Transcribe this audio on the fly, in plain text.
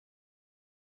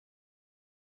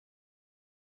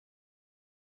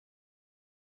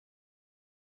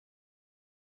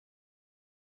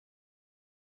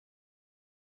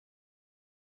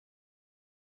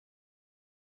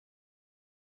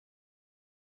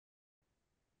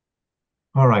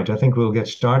All right, I think we'll get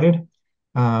started.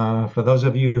 For those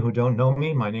of you who don't know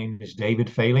me, my name is David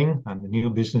Failing. I'm the new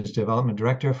Business Development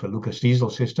Director for Lucas Diesel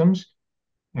Systems.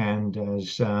 And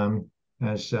as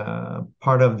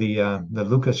part of the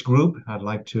Lucas Group, I'd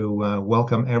like to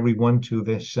welcome everyone to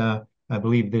this. I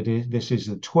believe that this is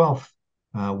the 12th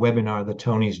webinar that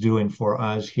Tony's doing for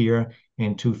us here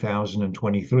in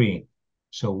 2023.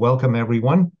 So welcome,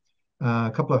 everyone.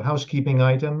 A couple of housekeeping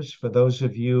items for those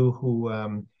of you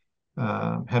who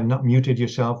have not muted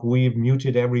yourself. We've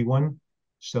muted everyone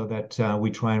so that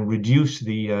we try and reduce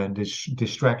the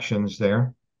distractions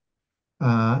there.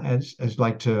 As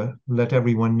like to let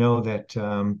everyone know that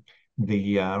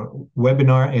the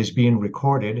webinar is being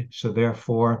recorded, so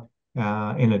therefore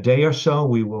in a day or so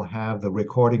we will have the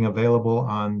recording available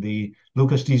on the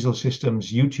Lucas Diesel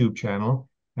Systems YouTube channel,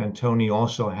 and Tony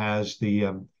also has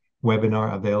the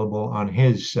webinar available on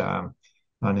his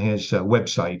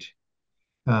website.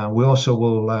 We also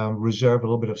will reserve a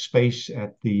little bit of space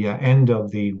at the end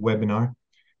of the webinar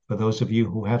for those of you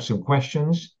who have some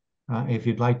questions. If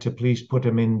you'd like to please put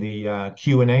them in the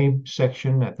Q&A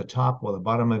section at the top or the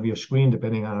bottom of your screen,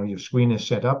 depending on how your screen is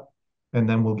set up, and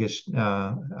then we'll get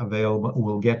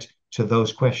We'll get to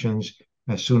those questions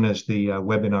as soon as the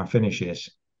webinar finishes.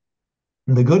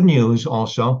 The good news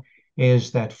also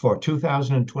is that for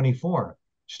 2024,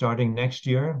 starting next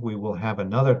year, we will have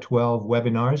another 12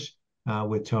 webinars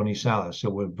with Tony Salas. So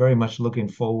we're very much looking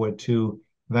forward to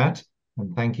that.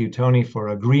 And thank you, Tony, for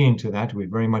agreeing to that. We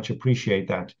very much appreciate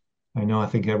that. I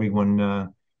think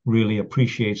everyone really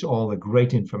appreciates all the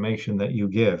great information that you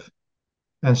give.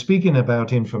 And speaking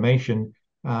about information,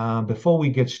 before we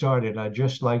get started, I'd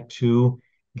just like to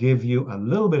give you a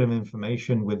little bit of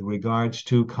information with regards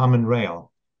to Common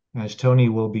Rail. As Tony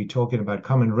will be talking about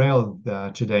Common Rail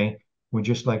today, we'd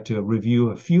just like to review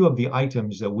a few of the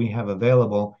items that we have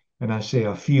available. And I say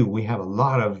a few, we have a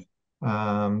lot of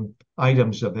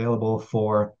items available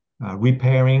for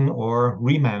repairing or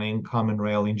remanning common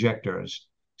rail injectors.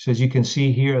 So as you can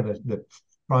see here, the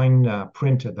fine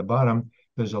print at the bottom,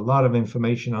 there's a lot of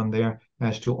information on there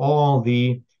as to all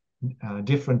the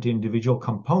different individual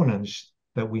components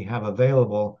that we have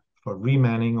available for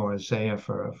remanning or say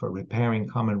for repairing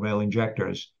common rail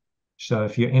injectors. So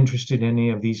if you're interested in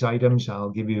any of these items, I'll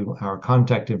give you our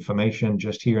contact information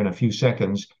just here in a few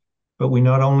seconds. But we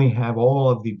not only have all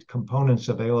of the components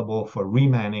available for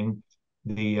remanning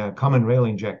the common rail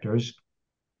injectors,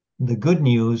 the good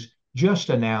news just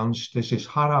announced, this is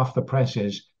hot off the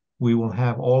presses, we will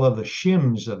have all of the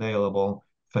shims available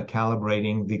for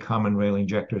calibrating the common rail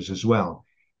injectors as well.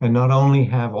 And not only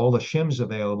have all the shims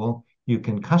available, you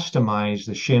can customize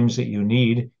the shims that you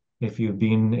need. If you've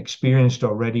been experienced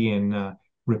already in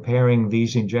repairing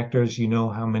these injectors, you know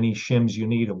how many shims you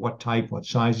need, of what type, what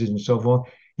sizes, and so forth.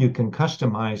 You can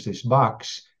customize this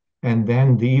box. And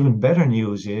then the even better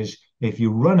news is if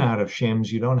you run out of shims,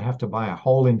 you don't have to buy a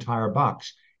whole entire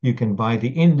box. You can buy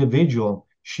the individual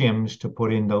shims to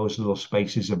put in those little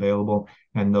spaces available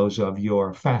and those of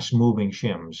your fast moving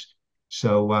shims.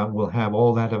 So we'll have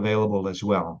all that available as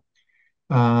well.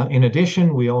 In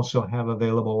addition, we also have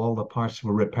available all the parts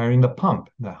for repairing the pump,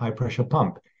 the high pressure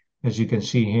pump. As you can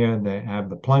see here, they have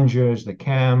the plungers, the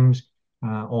cams,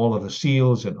 all of the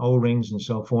seals and O-rings and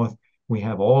so forth. We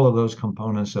have all of those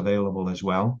components available as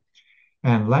well.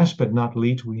 And last but not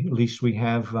least, we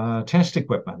have test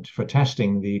equipment for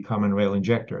testing the common rail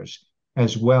injectors,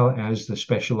 as well as the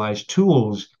specialized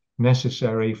tools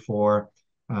necessary for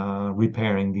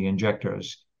repairing the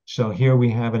injectors. So here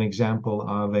we have an example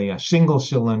of a single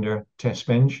cylinder test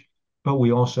bench, but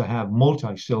we also have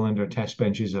multi-cylinder test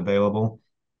benches available.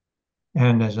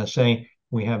 And as I say,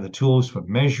 we have the tools for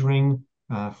measuring,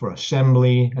 for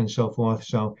assembly, and so forth.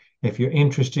 So if you're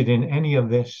interested in any of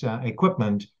this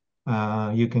equipment,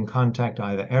 you can contact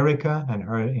either Erica, and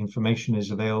her information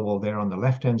is available there on the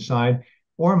left-hand side,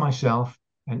 or myself,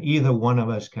 and either one of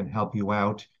us can help you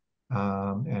out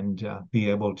and be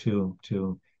able to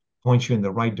point you in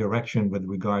the right direction with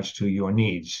regards to your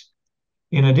needs.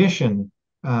 In addition,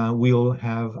 we'll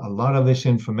have a lot of this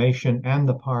information and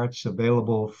the parts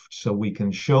available so we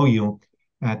can show you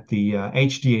at the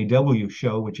HDAW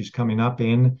show, which is coming up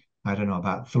in, I don't know,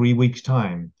 about 3 weeks'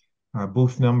 time. Our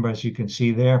booth number, as you can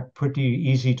see there, pretty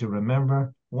easy to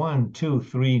remember,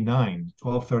 1239,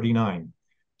 1239.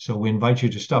 So we invite you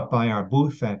to stop by our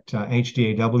booth at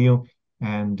HDAW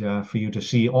and for you to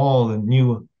see all the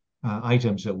new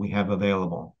items that we have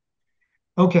available.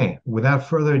 Okay, without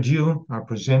further ado, our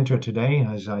presenter today,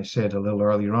 as I said a little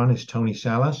earlier on, is Tony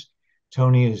Salas.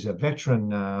 Tony is a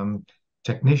veteran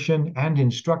technician and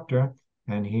instructor,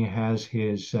 and he has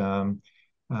his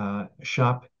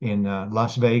shop in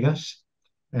Las Vegas.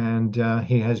 and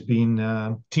he has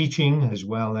been teaching as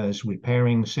well as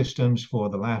repairing systems for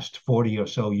the last 40 or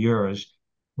so years.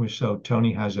 So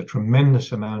Tony has a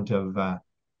tremendous amount of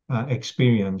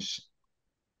experience.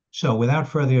 So without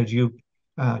further ado,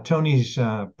 Tony's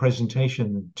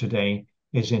presentation today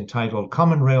is entitled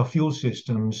Common Rail Fuel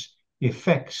Systems,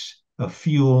 Effects of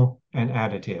Fuel and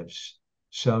Additives.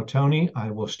 So Tony,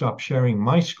 I will stop sharing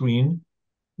my screen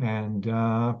and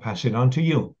pass it on to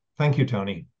you. Thank you,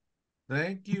 Tony.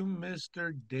 Thank you,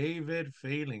 Mr. David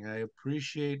Failing. I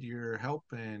appreciate your help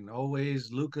and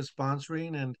always Lucas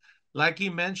sponsoring. And like he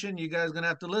mentioned, you guys are going to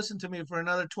have to listen to me for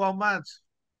another 12 months.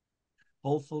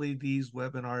 Hopefully, these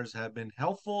webinars have been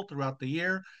helpful throughout the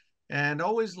year. And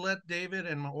always let David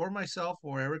and or myself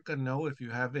or Erica know if you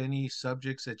have any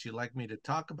subjects that you'd like me to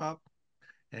talk about.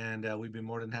 And we'd be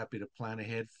more than happy to plan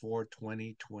ahead for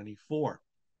 2024.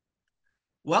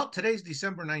 Well, today's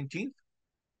December 19th.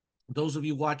 Those of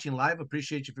you watching live,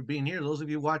 appreciate you for being here. Those of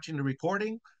you watching the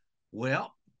recording,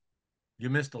 well, you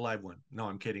missed a live one. No,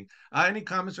 I'm kidding. Any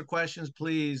comments or questions,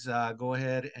 please go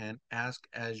ahead and ask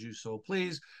as you so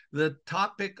please. The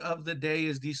topic of the day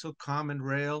is diesel common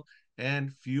rail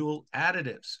and fuel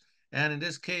additives. And in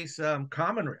this case,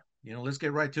 common rail. Let's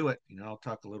get right to it. I'll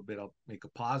talk a little bit. I'll make a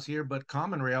pause here, but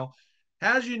common rail,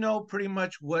 as you know, pretty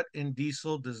much what in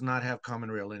diesel does not have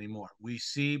common rail anymore. We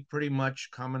see pretty much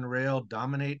common rail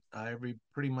dominate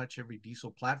pretty much every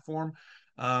diesel platform.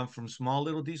 From small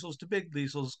little diesels to big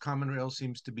diesels, common rail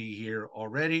seems to be here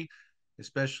already,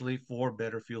 especially for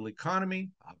better fuel economy,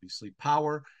 obviously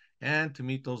power, and to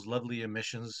meet those lovely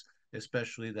emissions,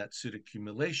 especially that soot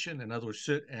accumulation and other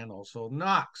soot and also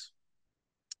NOx.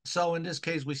 So in this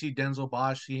case, we see Denso,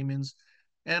 Bosch, Siemens,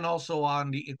 and also on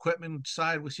the equipment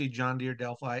side, we see John Deere,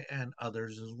 Delphi, and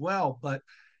others as well. But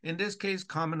in this case,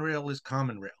 common rail is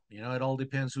common rail. It all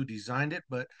depends who designed it,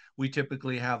 but we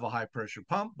typically have a high pressure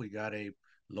pump. We got a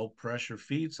low pressure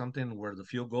feed, something where the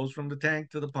fuel goes from the tank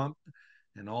to the pump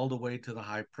and all the way to the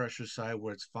high pressure side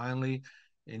where it's finally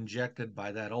injected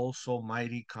by that also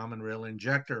mighty common rail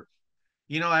injector.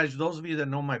 As those of you that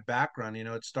know my background,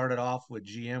 it started off with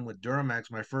GM with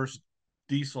Duramax. My first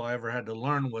diesel I ever had to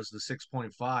learn was the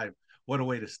 6.5. What a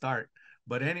way to start.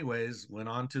 But anyways, went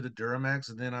on to the Duramax,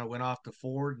 and then I went off to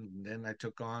Ford, and then I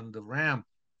took on the Ram.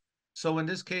 So in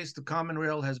this case, the common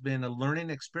rail has been a learning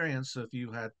experience. So if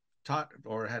you had taught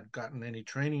or had gotten any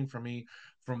training from me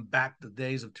from back the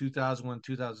days of 2001,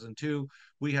 2002,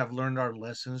 we have learned our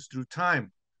lessons through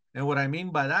time. And what I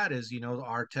mean by that is,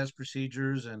 our test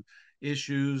procedures and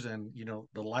issues and,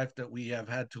 the life that we have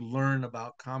had to learn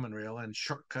about common rail and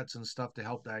shortcuts and stuff to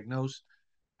help diagnose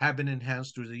have been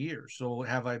enhanced through the years. So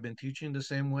have I been teaching the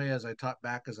same way as I taught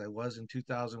back as I was in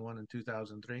 2001 and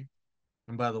 2003?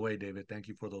 And by the way, David, thank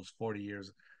you for those 40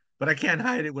 years. But I can't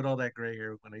hide it with all that gray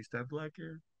hair when I used to have black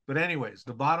hair. But, anyways,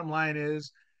 the bottom line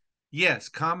is yes,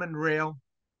 Common Rail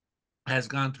has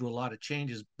gone through a lot of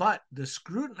changes, but the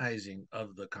scrutinizing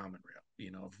of the Common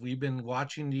Rail, if we've been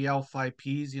watching the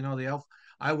L5Ps,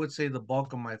 I would say the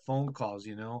bulk of my phone calls,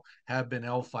 have been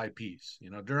L5Ps.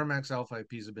 Duramax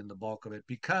L5Ps have been the bulk of it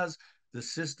because the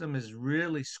system is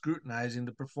really scrutinizing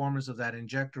the performance of that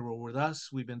injector. Well, with us,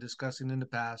 we've been discussing in the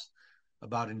past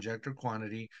about injector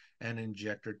quantity and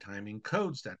injector timing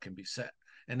codes that can be set.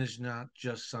 And it's not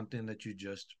just something that you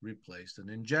just replaced an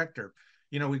injector.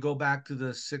 We go back to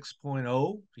the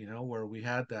 6.0, where we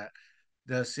had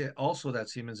also that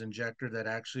Siemens injector that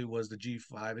actually was the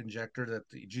G5 injector, that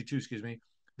the G2, excuse me,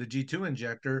 the G2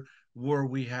 injector, where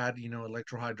we had,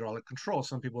 electrohydraulic control.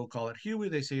 Some people call it HUE.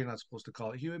 They say you're not supposed to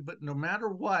call it HUE, but no matter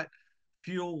what,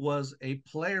 fuel was a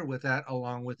player with that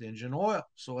along with engine oil.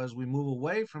 So as we move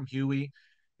away from HUE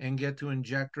and get to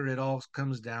injector, it all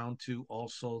comes down to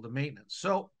also the maintenance.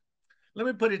 So let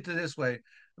me put it to this way.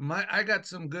 I got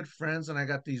some good friends and I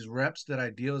got these reps that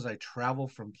I deal as I travel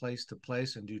from place to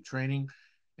place and do training.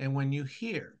 And when you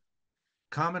hear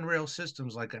common rail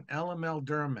systems like an LML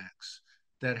Duramax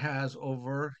that has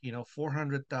over,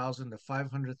 400,000 to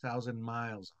 500,000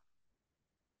 miles,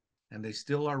 and they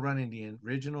still are running the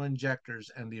original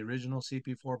injectors and the original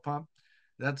CP4 pump,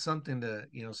 that's something that,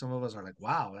 some of us are like,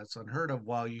 wow, that's unheard of.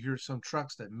 While you hear some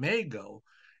trucks that may go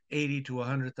 80 to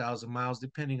 100,000 miles,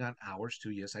 depending on hours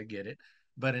too. Yes, I get it.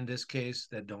 But in this case,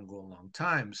 that don't go a long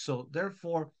time. So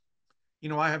therefore,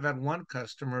 I have had one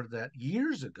customer that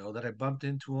years ago that I bumped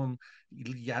into him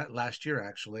last year,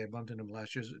 actually. I bumped into him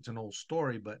last year. It's an old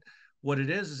story, but what it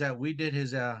is that we did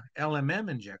his LMM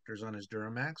injectors on his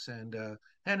Duramax and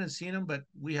hadn't seen him, but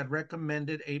we had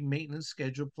recommended a maintenance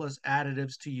schedule plus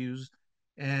additives to use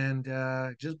and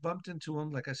just bumped into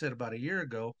him, like I said, about a year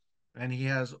ago. And he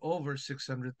has over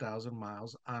 600,000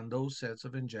 miles on those sets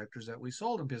of injectors that we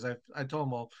sold him, because I told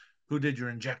him, well, who did your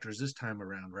injectors this time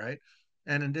around, right?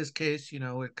 And in this case,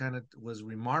 it kind of was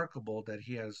remarkable that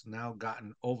he has now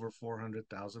gotten over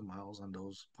 400,000 miles on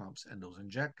those pumps and those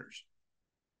injectors.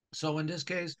 So in this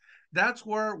case, that's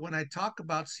where when I talk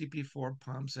about CP4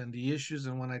 pumps and the issues,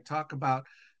 and when I talk about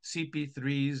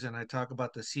CP3s and I talk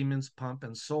about the Siemens pump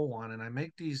and so on, and I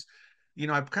make these,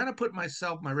 I've kind of put my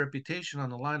reputation on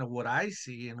the line of what I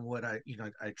see and what I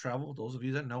travel. Those of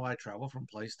you that know, I travel from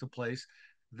place to place.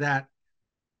 That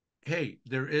hey,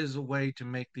 there is a way to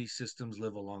make these systems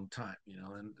live a long time,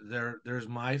 and there's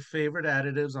my favorite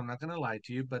additives. I'm not going to lie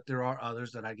to you, but there are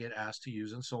others that I get asked to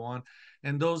use and so on.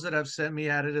 And those that have sent me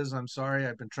additives, I'm sorry,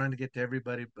 I've been trying to get to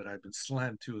everybody, but I've been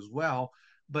slammed too as well.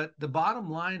 But the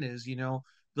bottom line is,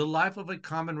 the life of a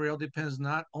common rail depends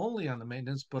not only on the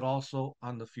maintenance, but also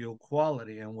on the fuel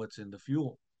quality and what's in the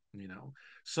fuel, you know.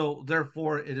 So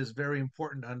therefore, it is very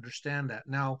important to understand that.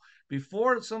 Now,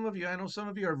 before some of you, I know some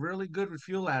of you are really good with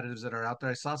fuel additives that are out there.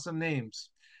 I saw some names.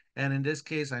 And in this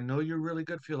case, I know you're really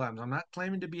good fuel additives. I'm not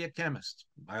claiming to be a chemist.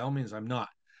 By all means, I'm not.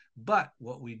 But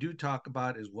what we do talk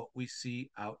about is what we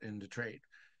see out in the trade.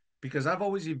 Because I've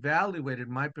always evaluated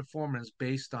my performance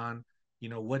based on,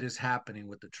 what is happening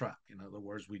with the truck. In other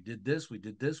words, we did this, we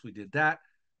did this, we did that.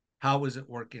 How is it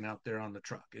working out there on the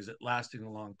truck? Is it lasting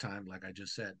a long time? Like I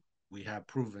just said, we have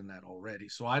proven that already.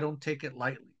 So I don't take it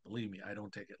lightly. Believe me, I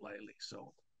don't take it lightly.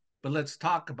 So, but let's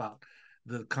talk about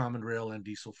the common rail and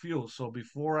diesel fuel. So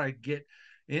before I get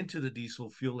into the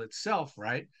diesel fuel itself,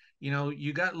 right?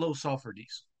 You got low sulfur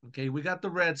diesel. Okay, we got the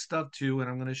red stuff too, and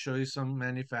I'm going to show you some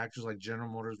manufacturers like General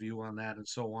Motors view on that and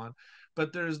so on.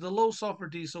 But there's the low sulfur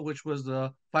diesel, which was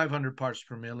the 500 parts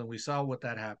per million. We saw what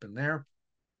that happened there.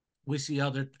 We see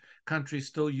other countries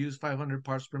still use 500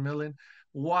 parts per million,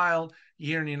 while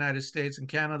here in the United States and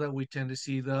Canada, we tend to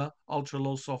see the ultra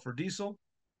low sulfur diesel.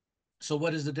 So,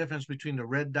 what is the difference between the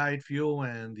red dyed fuel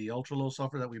and the ultra low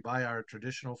sulfur that we buy at our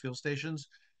traditional fuel stations?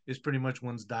 Is pretty much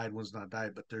one's dyed, one's not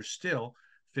dyed, but there's still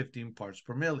 15 parts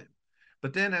per million.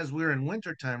 But then, as we're in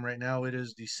winter time right now, it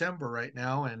is December right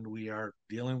now, and we are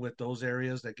dealing with those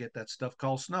areas that get that stuff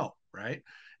called snow, right?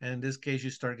 And in this case,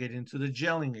 you start getting into the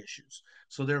gelling issues.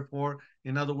 So, therefore,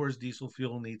 in other words, diesel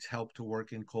fuel needs help to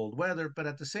work in cold weather. But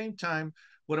at the same time,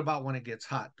 what about when it gets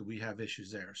hot? Do we have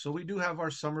issues there? So, we do have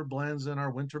our summer blends and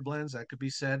our winter blends, that could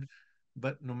be said.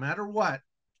 But no matter what,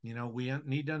 we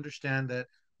need to understand that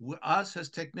us as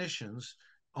technicians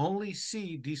only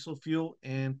see diesel fuel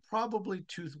in probably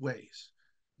two ways: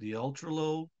 the ultra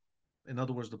low, in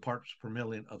other words, the parts per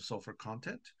million of sulfur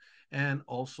content, and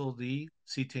also the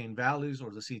cetane values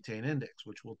or the cetane index,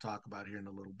 which we'll talk about here in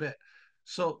a little bit.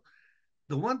 So,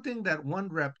 the one thing that one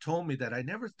rep told me that I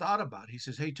never thought about, he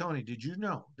says, "Hey, Tony, did you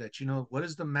know that, what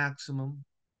is the maximum,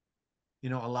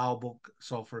 allowable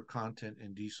sulfur content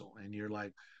in diesel?" And you're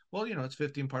like, "Well, it's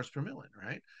 15 parts per million,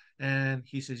 right?" And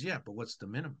he says, "Yeah, but what's the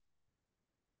minimum?"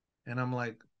 And I'm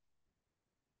like,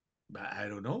 I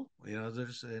don't know.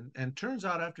 There's and turns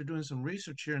out after doing some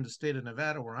research here in the state of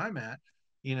Nevada where I'm at,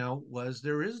 was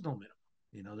there is no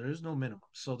minimum. There is no minimum.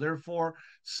 So therefore,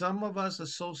 some of us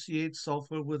associate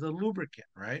sulfur with a lubricant,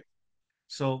 right?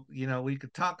 So, we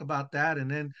could talk about that. And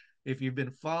then if you've been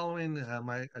following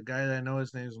a guy that I know,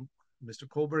 his name is Mr.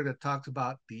 Kohlberg, that talks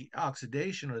about the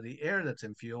oxidation or the air that's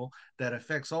in fuel that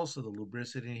affects also the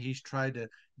lubricity. And he's tried to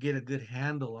get a good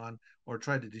handle on, or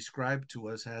tried to describe to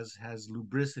us, has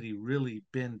lubricity really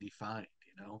been defined,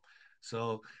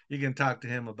 So you can talk to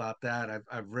him about that.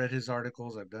 I've read his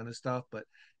articles, I've done his stuff, but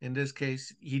in this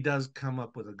case, he does come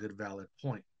up with a good valid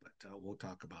point. But we'll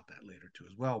talk about that later too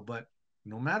as well. But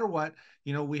no matter what,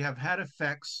 we have had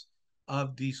effects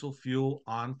of diesel fuel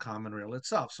on common rail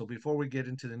itself. So before we get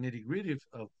into the nitty gritty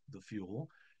of the fuel,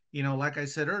 like I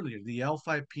said earlier, the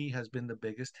L5P has been the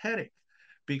biggest headache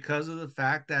because of the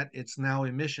fact that it's now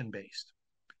emission based.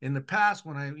 In the past,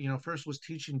 when I first was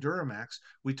teaching Duramax,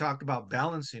 we talked about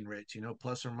balancing rates,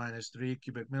 plus or minus 3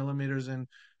 cubic millimeters in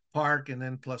park, and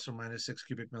then plus or minus 6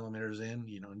 cubic millimeters in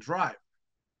drive.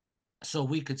 So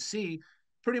we could see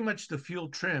pretty much the fuel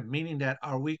trim, meaning that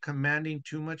are we commanding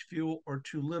too much fuel or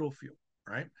too little fuel,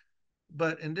 right?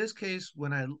 But in this case,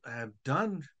 when I have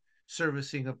done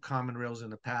servicing of common rails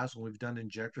in the past, when we've done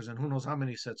injectors, and who knows how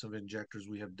many sets of injectors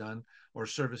we have done, or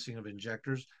servicing of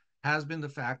injectors, has been the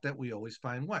fact that we always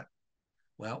find what?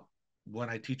 Well, when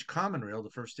I teach common rail, the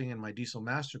first thing in my diesel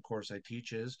master course I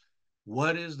teach is,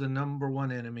 what is the number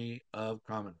one enemy of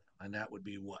common rail? And that would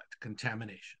be what?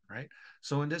 Contamination, right?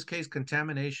 So in this case,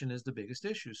 contamination is the biggest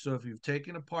issue. So if you've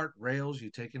taken apart rails,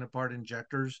 you've taken apart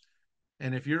injectors,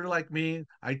 and if you're like me,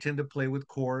 I tend to play with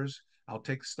cores. I'll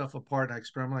take stuff apart. I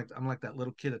experiment. I'm like that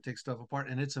little kid that takes stuff apart,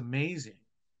 and it's amazing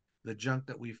the junk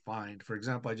that we find. For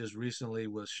example, I just recently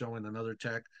was showing another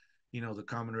tech, the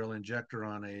common rail injector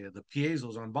on the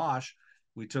piezos on Bosch.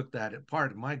 We took that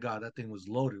apart. My God, that thing was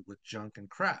loaded with junk and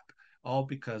crap, all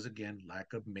because, again,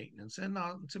 lack of maintenance, and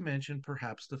not to mention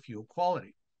perhaps the fuel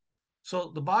quality.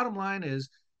 So the bottom line is,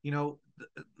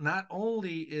 not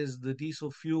only is the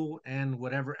diesel fuel and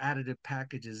whatever additive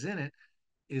package is in it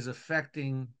is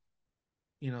affecting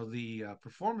the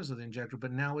performance of the injector,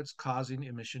 but now it's causing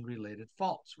emission related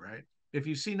faults, right? If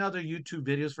you've seen other YouTube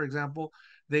videos, for example,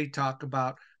 they talk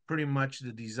about pretty much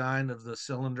the design of the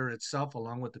cylinder itself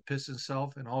along with the piston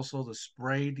itself, and also the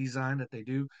spray design that they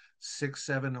do, 6,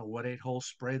 7, or what 8 hole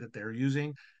spray that they're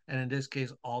using, and in this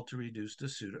case all to reduce the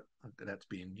soot that's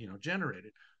being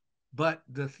generated. But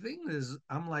the thing is,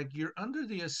 I'm like, you're under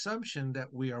the assumption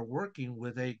that we are working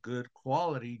with a good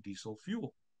quality diesel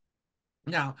fuel.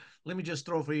 Now, let me just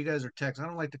throw for you guys or text. I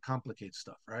don't like to complicate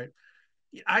stuff, right?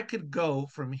 I could go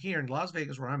from here in Las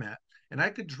Vegas, where I'm at, and I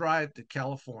could drive to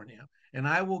California, and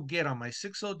I will get on my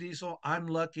 6.0 diesel. I'm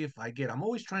lucky if I get. I'm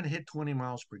always trying to hit 20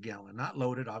 miles per gallon, not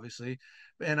loaded, obviously.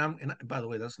 And by the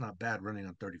way, that's not bad running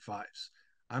on 35s.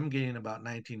 I'm getting about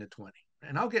 19 to 20,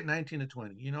 and I'll get 19 to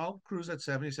 20. I'll cruise at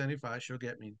 70, 75. She'll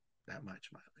get me that much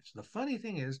mileage. The funny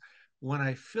thing is, when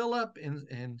I fill up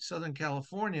in Southern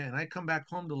California and I come back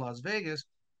home to Las Vegas,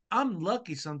 I'm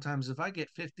lucky sometimes if I get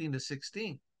 15 to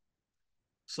 16.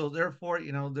 So therefore,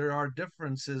 there are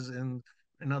differences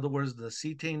in other words, the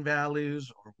cetane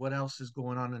values or what else is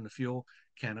going on in the fuel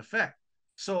can affect.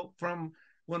 So from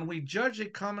when we judge a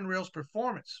common rail's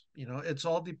performance, it's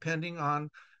all depending on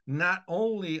not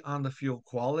only on the fuel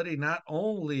quality, not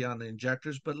only on the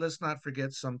injectors, but let's not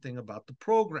forget something about the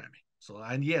programming. So,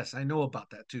 and yes, I know about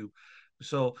that too.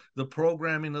 So the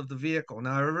programming of the vehicle.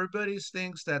 Now, everybody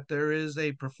thinks that there is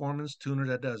a performance tuner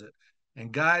that does it.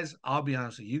 And guys, I'll be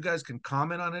honest with you, you guys can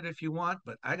comment on it if you want,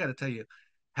 but I got to tell you,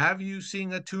 have you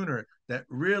seen a tuner that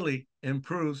really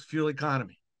improves fuel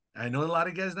economy? I know a lot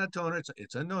of guys not toner.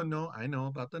 It's a no-no. I know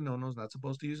about the no-nos, not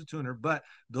supposed to use a tuner. But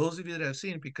those of you that have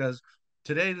seen it, because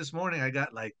this morning, I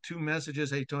got like 2 messages.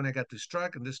 Hey, Tony, I got this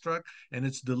truck, and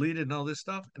it's deleted and all this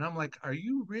stuff. And I'm like, are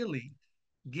you really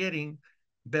getting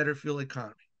better fuel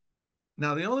economy?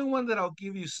 Now, the only one that I'll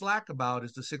give you slack about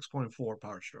is the 6.4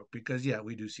 power stroke, because yeah,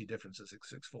 we do see differences at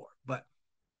 6.4, but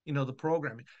the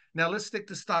programming. Now let's stick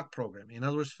to stock programming. In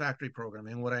other words, factory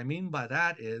programming. And what I mean by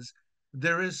that is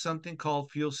there is something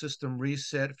called fuel system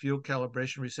reset, fuel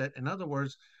calibration reset. In other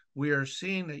words, we are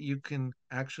seeing that you can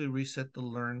actually reset the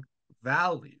learned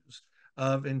values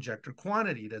of injector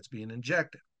quantity that's being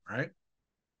injected, right?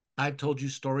 I've told you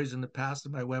stories in the past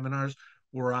in my webinars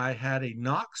where I had a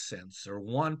NOx sensor,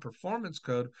 one performance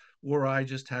code, where I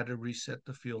just had to reset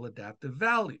the fuel adaptive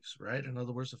values, right? In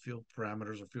other words, the fuel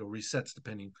parameters or fuel resets,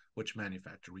 depending which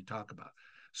manufacturer we talk about.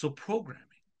 So programming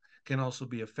can also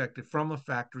be affected from a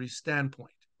factory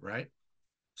standpoint, right?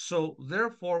 So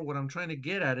therefore, what I'm trying to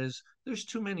get at is there's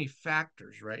too many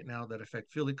factors right now that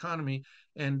affect fuel economy,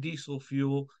 and diesel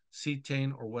fuel,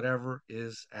 cetane, or whatever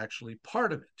is actually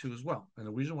part of it too as well. And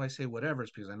the reason why I say whatever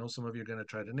is because I know some of you are going to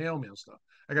try to nail me on stuff.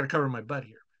 I got to cover my butt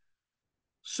here.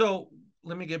 So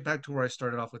let me get back to where I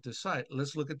started off with this site.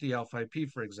 Let's look at the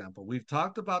L5P, for example. We've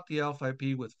talked about the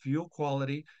L5P with fuel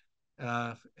quality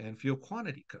and fuel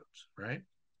quantity codes, right?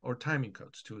 Or timing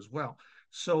codes too as well.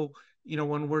 So,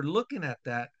 when we're looking at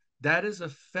that, that is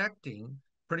affecting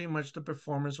pretty much the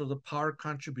performance or the power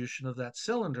contribution of that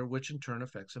cylinder, which in turn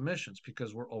affects emissions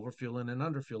because we're overfueling and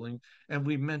underfueling. And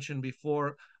we mentioned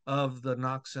before of the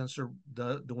NOx sensor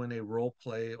doing a role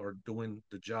play or doing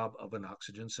the job of an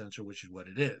oxygen sensor, which is what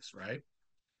it is, right?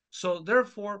 So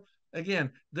therefore,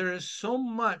 again, there is so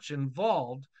much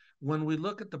involved when we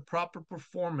look at the proper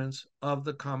performance of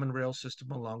the common rail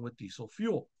system along with diesel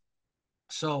fuel.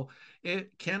 So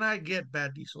can I get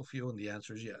bad diesel fuel? And the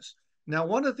answer is yes. Now,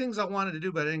 one of the things I wanted to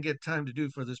do, but I didn't get time to do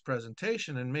for this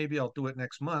presentation, and maybe I'll do it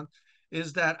next month,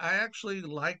 is that I actually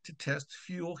like to test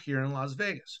fuel here in Las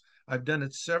Vegas. I've done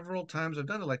it several times. I've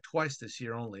done it like twice this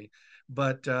year only,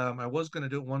 but I was going to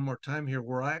do it one more time here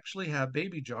where I actually have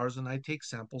baby jars and I take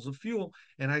samples of fuel.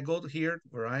 And I go here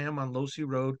where I am on Low C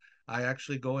Road. I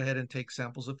actually go ahead and take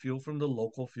samples of fuel from the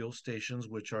local fuel stations,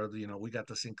 which are, we got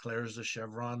the Sinclairs, the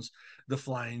Chevrons, the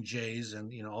Flying J's,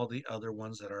 and, all the other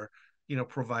ones that are,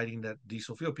 providing that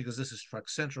diesel fuel, because this is Truck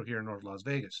Central here in North Las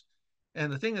Vegas. And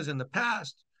the thing is, in the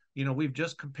past, we've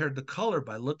just compared the color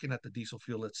by looking at the diesel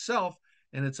fuel itself.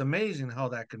 And it's amazing how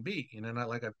that can be. And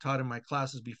like I've taught in my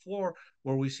classes before,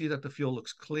 where we see that the fuel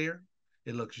looks clear,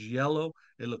 it looks yellow,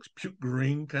 it looks puke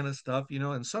green kind of stuff,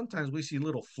 and sometimes we see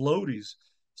little floaties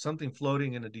something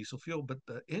floating in a diesel fuel. But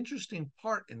the interesting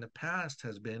part in the past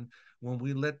has been when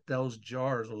we let those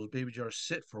jars or those baby jars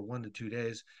sit for 1 to 2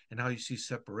 days, and how you see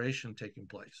separation taking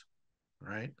place,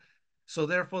 right? So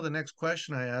therefore, the next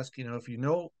question I ask, if you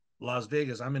know Las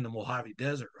Vegas, I'm in the Mojave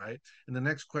Desert, right? And the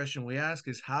next question we ask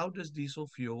is, how does diesel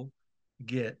fuel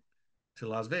get to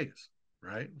Las Vegas,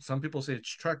 right? Some people say it's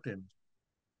trucked in.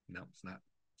 No, it's not.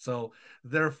 So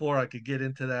therefore, I could get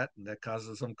into that, and that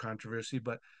causes some controversy.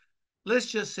 But let's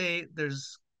just say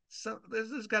there's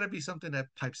got to be something that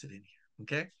pipes it in here,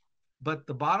 okay? But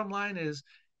the bottom line is,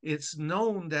 it's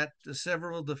known that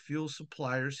several of the fuel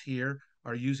suppliers here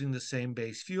are using the same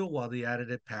base fuel while the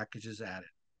additive package is added.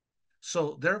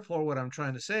 So therefore, what I'm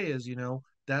trying to say is,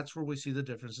 that's where we see the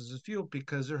differences in fuel,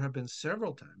 because there have been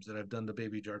several times that I've done the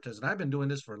baby jar test, and I've been doing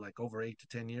this for like over 8 to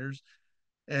 10 years,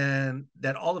 and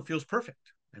that all the fuel's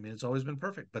perfect. I mean, it's always been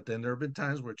perfect, but then there have been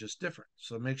times where it's just different.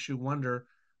 So it makes you wonder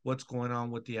what's going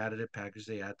on with the additive package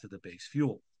they add to the base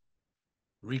fuel.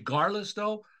 Regardless,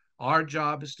 though, our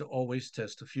job is to always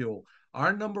test the fuel.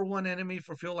 Our number one enemy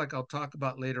for fuel, like I'll talk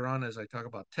about later on as I talk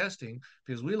about testing,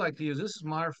 because we like to use, this is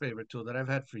my favorite tool that I've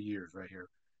had for years right here.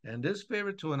 And this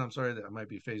favorite tool, and I'm sorry that I might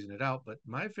be phasing it out, but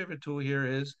my favorite tool here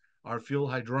is our fuel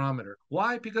hydrometer.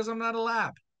 Why? Because I'm not a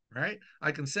lab, right?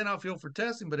 I can send out fuel for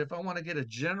testing, but if I want to get a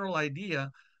general idea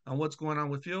on what's going on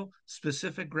with fuel,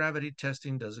 specific gravity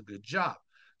testing does a good job.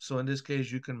 So in this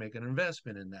case, you can make an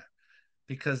investment in that.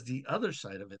 Because the other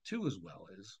side of it too, as well,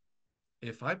 is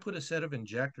if I put a set of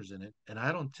injectors in it and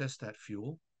I don't test that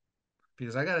fuel,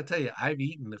 because I got to tell you, I've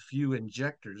eaten the few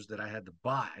injectors that I had to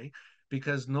buy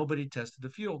because nobody tested the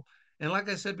fuel. And like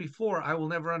I said before, I will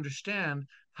never understand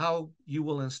how you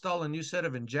will install a new set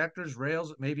of injectors,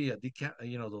 rails, maybe a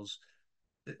those,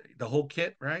 the whole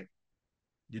kit, right?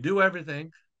 You do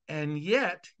everything, and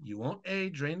yet you won't A,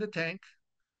 drain the tank,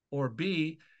 or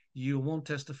B, you won't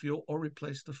test the fuel or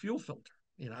replace the fuel filter.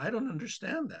 I don't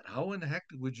understand that. How in the heck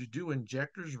would you do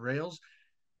injectors, rails,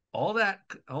 all that,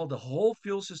 all the whole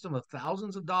fuel system of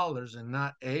thousands of dollars, and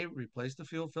not A, replace the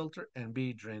fuel filter, and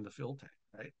B, drain the fuel tank,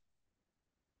 right?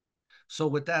 So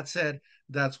with that said,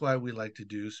 that's why we like to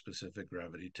do specific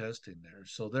gravity testing there.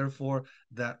 So therefore,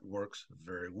 that works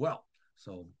very well.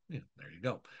 So there you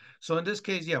go. So in this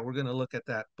case, yeah, we're going to look at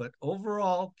that. But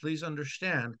overall, please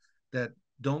understand that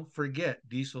don't forget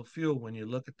diesel fuel when you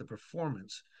look at the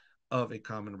performance of a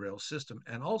common rail system,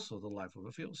 and also the life of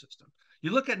a fuel system.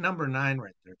 You look at number 9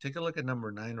 right there. Take a look at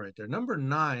number 9 right there. Number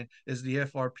 9 is the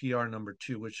FRPR number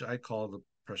 2, which I call the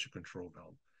pressure control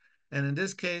valve. And in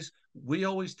this case, we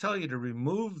always tell you to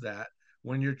remove that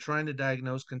when you're trying to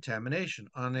diagnose contamination.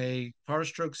 On a Power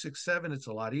Stroke 6.7, it's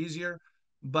a lot easier.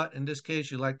 But in this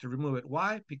case, you like to remove it.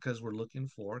 Why? Because we're looking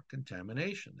for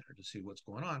contamination there to see what's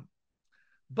going on.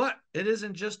 But it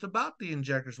isn't just about the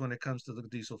injectors when it comes to the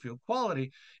diesel fuel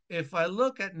quality. If I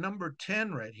look at number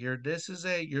 10 right here,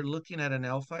 you're looking at an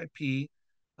L5P.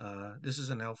 This is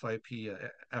an L5P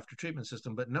after treatment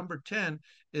system. But number 10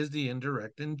 is the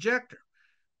indirect injector.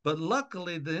 But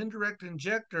luckily, the indirect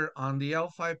injector on the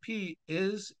L5P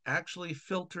is actually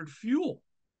filtered fuel.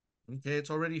 Okay,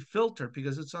 it's already filtered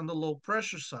because it's on the low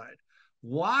pressure side.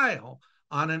 While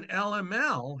on an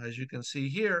LML, as you can see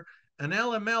here, an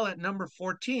LML at number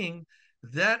 14,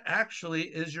 that actually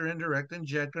is your indirect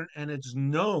injector, and it's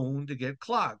known to get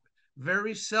clogged.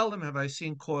 Very seldom have I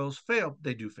seen coils fail.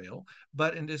 They do fail,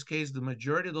 but in this case, the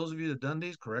majority of those of you that have done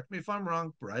these, correct me if I'm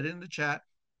wrong, write it in the chat.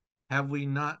 Have we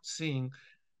not seen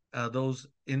those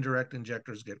indirect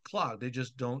injectors get clogged? They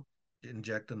just don't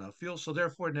inject enough fuel, so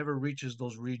therefore it never reaches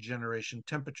those regeneration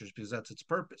temperatures, because that's its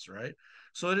purpose, right?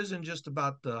 So it isn't just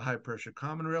about the high pressure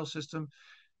common rail system,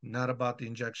 not about the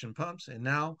injection pumps. And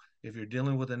now if you're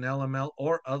dealing with an LML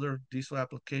or other diesel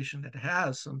application that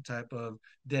has some type of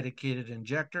dedicated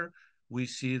injector, we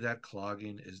see that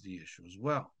clogging is the issue as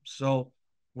well. So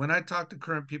when I talk to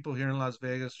current people here in Las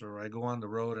Vegas, or I go on the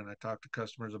road and I talk to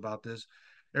customers about this,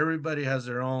 everybody has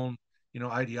their own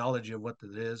ideology of what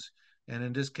it is. And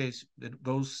in this case, it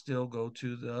still go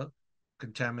to the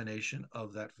contamination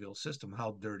of that fuel system.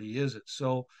 How dirty is it?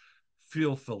 So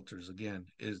fuel filters, again,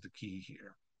 is the key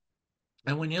here.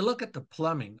 And when you look at the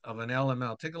plumbing of an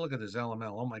LML, take a look at this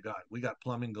LML. Oh my God, we got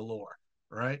plumbing galore,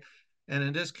 right? And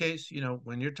in this case,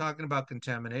 when you're talking about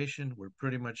contamination, we're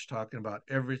pretty much talking about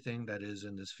everything that is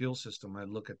in this fuel system. I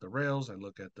look at the rails, I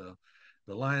look at the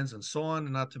lines and so on,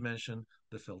 and not to mention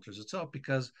the filters itself.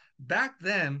 Because back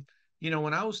then,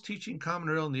 when I was teaching common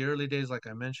rail in the early days, like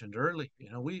I mentioned early,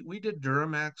 we did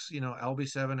Duramax,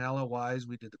 LB7 LOYs,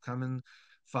 we did the Cummins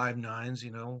 5.9s,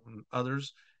 and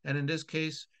others. And in this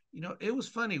case, it was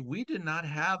funny. We did not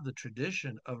have the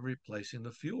tradition of replacing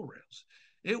the fuel rails.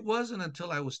 It wasn't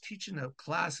until I was teaching a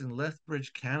class in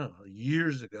Lethbridge, Canada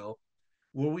years ago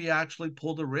where we actually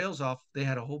pulled the rails off. They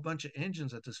had a whole bunch of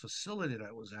engines at this facility that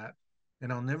I was at.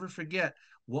 And I'll never forget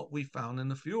what we found in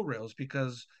the fuel rails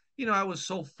because, I was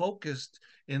so focused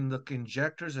in the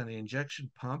injectors and the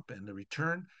injection pump and the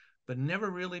return, but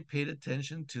never really paid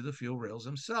attention to the fuel rails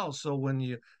themselves. So when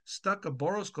you stuck a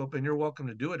borescope, and you're welcome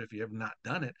to do it if you have not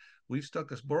done it, we've stuck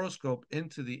a borescope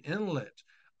into the inlet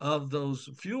of those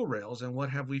fuel rails. And what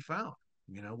have we found?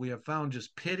 We have found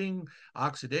just pitting,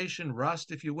 oxidation,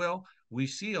 rust, if you will. We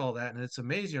see all that, and it's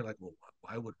amazing. You're like, well,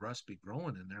 why would rust be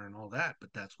growing in there and all that?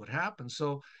 But that's what happens.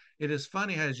 So it is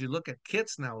funny as you look at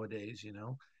kits nowadays,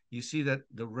 you see that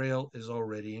the rail is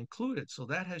already included. So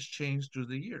that has changed through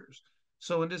the years.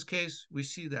 So in this case, we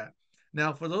see that.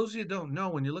 Now, for those of you who don't know,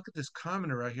 when you look at this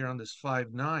commenter right here on this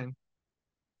 5.9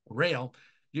 rail,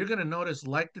 you're going to notice,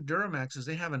 like the Duramaxes,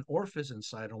 they have an orifice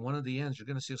inside on one of the ends. You're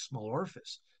going to see a small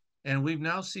orifice. And we've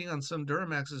now seen on some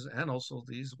Duramaxes and also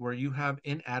these where you have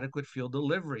inadequate fuel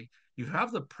delivery. You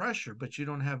have the pressure, but you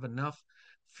don't have enough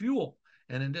fuel.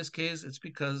 And in this case, it's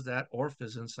because that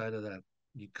orifice inside of that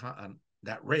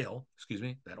rail,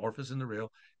 that orifice in the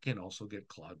rail can also get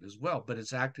clogged as well. But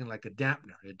it's acting like a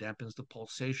dampener. It dampens the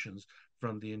pulsations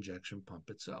from the injection pump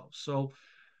itself. So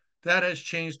that has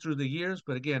changed through the years,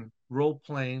 but again, role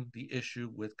playing the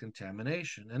issue with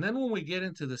contamination. And then when we get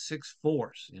into the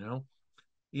 6.4s,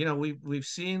 we've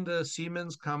seen the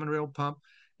Siemens common rail pump,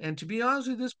 and to be honest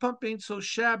with you, this pump ain't so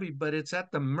shabby, but it's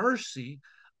at the mercy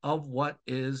of what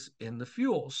is in the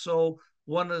fuel. So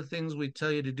one of the things we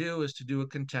tell you to do is to do a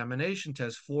contamination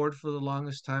test. Ford, for the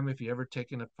longest time, if you ever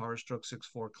taken a Power Stroke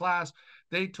 6.4 class,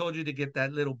 they told you to get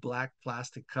that little black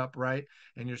plastic cup, right?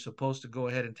 And you're supposed to go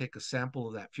ahead and take a sample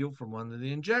of that fuel from one of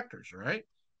the injectors, right?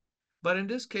 But in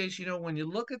this case, when you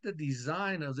look at the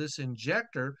design of this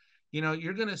injector,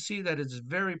 you're going to see that it's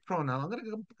very prone. Now, I'm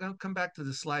going to come back to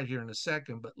the slide here in a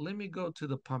second, but let me go to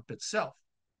the pump itself.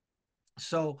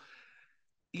 So,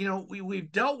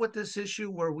 we've dealt with this issue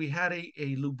where we had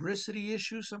a lubricity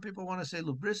issue. Some people want to say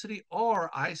lubricity, or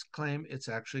I claim it's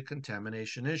actually a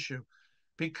contamination issue.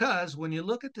 Because when you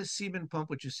look at the Siemens pump,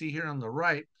 which you see here on the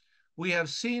right, we have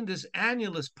seen this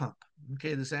annulus pump.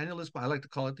 Okay, this annulus, I like to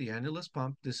call it the annulus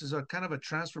pump. This is a kind of a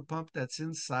transfer pump that's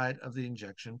inside of the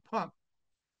injection pump.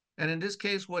 And in this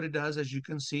case, what it does, as you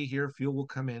can see here, fuel will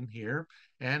come in here,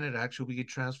 and it actually will get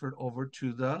transferred over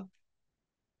to the,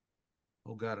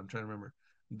 oh God, I'm trying to remember,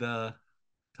 the,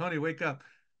 Tony, wake up.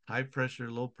 High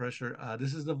pressure, low pressure.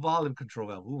 This is the volume control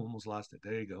valve. Ooh, almost lost it.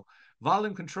 There you go.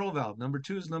 Volume control valve. Number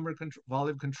 2 is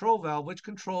volume control valve, which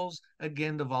controls,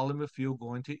 again, the volume of fuel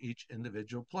going to each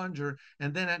individual plunger.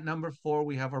 And then at number 4,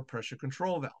 we have our pressure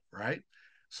control valve, right?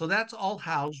 So that's all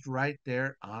housed right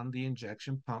there on the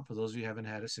injection pump for those of you who haven't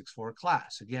had a 6.4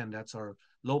 class. Again, that's our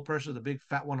low pressure. The big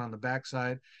fat one on the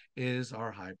backside is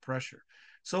our high pressure.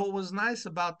 So what was nice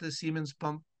about this Siemens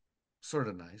pump, sort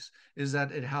of nice, is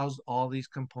that it housed all these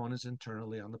components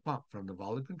internally on the pump, from the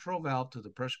volume control valve to the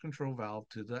pressure control valve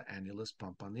to the annulus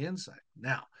pump on the inside.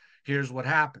 Now, here's what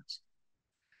happens.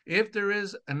 If there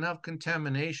is enough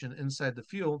contamination inside the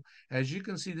fuel, as you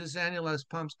can see, this annulus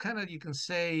pumps kind of, you can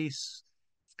say,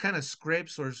 kind of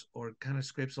scrapes or kind of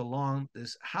scrapes along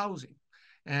this housing.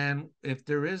 And if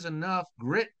there is enough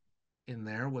grit in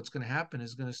there, what's going to happen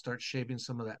is going to start shaving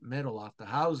some of that metal off the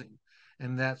housing.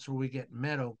 And that's where we get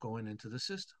metal going into the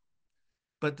system.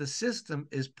 But the system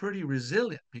is pretty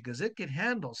resilient because it can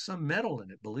handle some metal in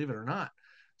it, believe it or not.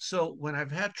 So when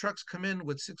I've had trucks come in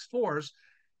with 6.4s,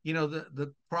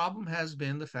 the problem has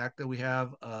been the fact that we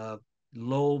have a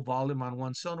low volume on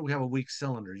one cylinder. We have a weak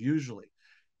cylinder usually.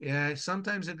 And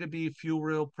sometimes it could be fuel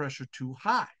rail pressure too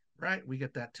high, right? We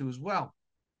get that too as well.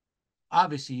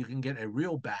 Obviously, you can get a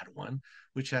real bad one,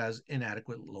 which has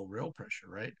inadequate low rail pressure,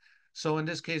 right? So in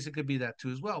this case, it could be that too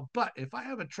as well. But if I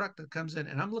have a truck that comes in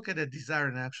and I'm looking at desired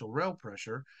and actual rail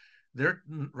pressure, they're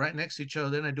right next to each other,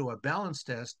 then I do a balance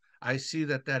test, I see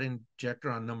that that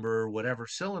injector on number whatever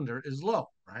cylinder is low,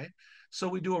 right? So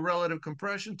we do a relative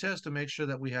compression test to make sure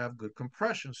that we have good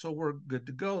compression. So we're good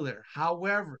to go there.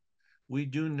 However, we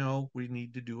do know we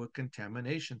need to do a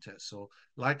contamination test. So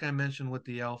like I mentioned with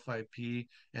the L5P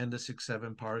and the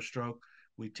 6.7 Power Stroke,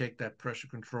 we take that pressure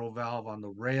control valve on the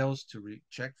rails to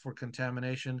check for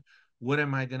contamination. What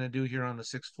am I going to do here on the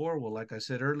 6.4? Well, like I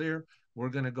said earlier, we're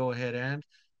going to go ahead and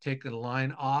take a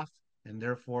line off and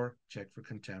therefore check for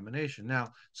contamination.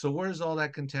 Now, so where does all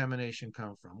that contamination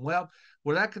come from? Well,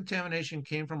 where that contamination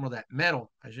came from, or that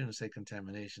metal, I shouldn't say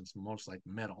contamination, it's most like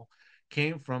metal,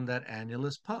 came from that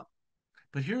annulus pump.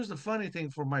 But here's the funny thing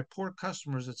for my poor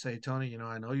customers that say, Tony, you know,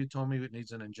 I know you told me it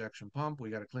needs an injection pump. We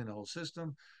got to clean the whole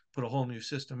system, put a whole new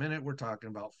system in it. We're talking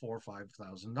about $4,000 or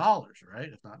 $5,000, right?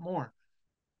 If not more.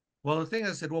 Well, the thing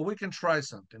I said, well, we can try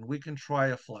something. We can try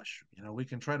a flush. You know, we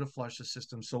can try to flush the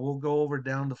system. So we'll go over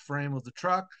down the frame of the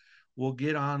truck. We'll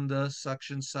get on the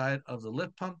suction side of the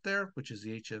lift pump there, which is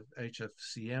the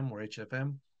HFCM or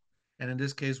HFM. And in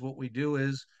this case, what we do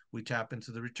is we tap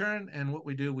into the return, and what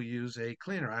we do, we use a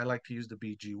cleaner. I like to use the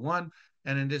BG1.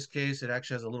 And in this case, it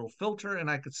actually has a little filter, and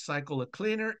I could cycle a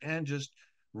cleaner and just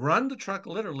run the truck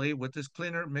literally with this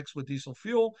cleaner mixed with diesel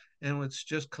fuel, and it's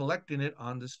just collecting it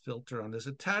on this filter, on this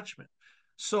attachment.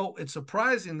 So it's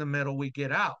surprising the metal we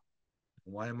get out.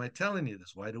 Why am I telling you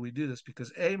this? Why do we do this?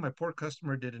 Because A, my poor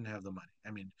customer didn't have the money.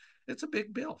 I mean, it's a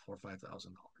big bill, $4,000 or $5,000.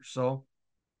 So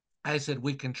I said,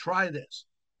 we can try this.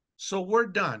 So we're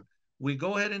done. We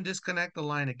go ahead and disconnect the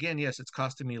line again. Yes, it's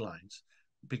costing me lines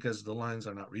because the lines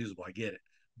are not reusable. I get it.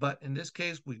 But in this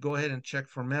case, we go ahead and check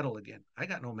for metal again. I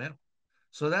got no metal.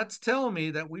 So that's telling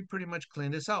me that we pretty much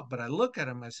cleaned this out. But I look at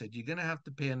him, I said, you're going to have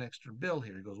to pay an extra bill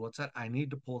here. He goes, what's that? I need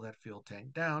to pull that fuel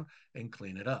tank down and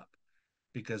clean it up.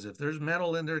 Because if there's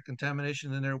metal in there,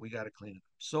 contamination in there, we got to clean it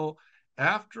up. So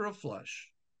after a flush,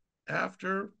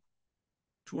 after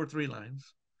 2 or 3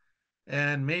 lines,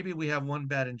 and maybe we have one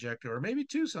bad injector or maybe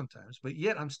two sometimes, but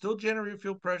yet I'm still generating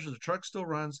fuel pressure. The truck still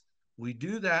runs. We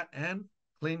do that and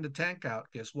clean the tank out.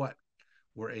 Guess what?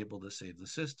 We're able to save the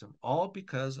system, all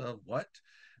because of what?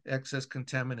 Excess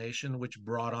contamination, which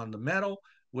brought on the metal,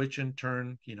 which in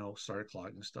turn, you know, started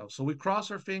clogging stuff. So we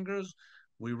cross our fingers.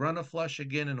 We run a flush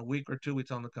again in a week or two. We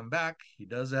tell him to come back. He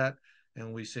does that.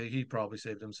 And we say he probably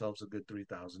saved himself a good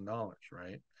 $3,000,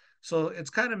 right? So it's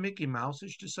kind of Mickey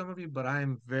Mouse-ish to some of you, but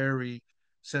I'm very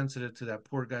sensitive to that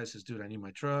poor guy says, dude, I need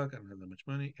my truck. I don't have that much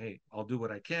money. Hey, I'll do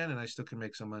what I can, and I still can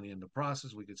make some money in the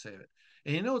process. We could save it.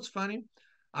 And you know what's funny?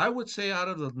 I would say out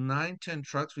of the 9, 10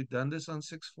 trucks, we've done this on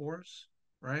 6.4s,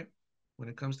 right? When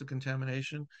it comes to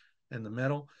contamination and the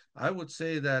metal, I would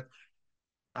say that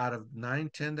out of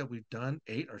 9, 10 that we've done,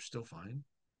 8 are still fine.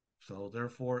 So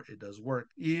therefore, it does work,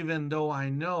 even though I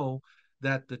know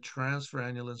that the transfer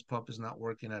annulus pump is not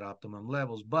working at optimum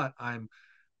levels. But I'm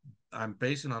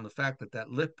basing on the fact that that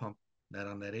lift pump that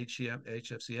on that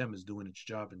HFCM is doing its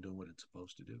job and doing what it's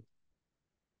supposed to do.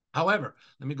 However,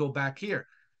 let me go back here.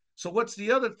 So what's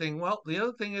the other thing? Well, the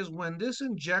other thing is when this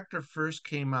injector first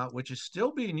came out, which is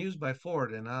still being used by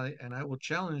Ford, and I will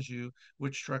challenge you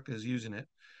which truck is using it.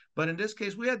 But in this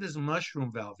case, we had this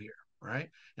mushroom valve here, right?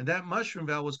 And that mushroom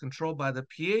valve was controlled by the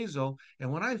piezo.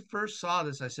 And when I first saw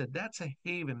this, I said, that's a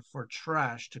haven for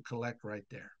trash to collect right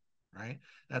there, right?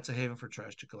 That's a haven for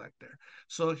trash to collect there.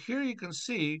 So here you can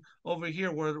see over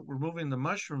here where we're moving the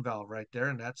mushroom valve right there,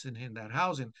 and that's in that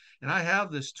housing. And I have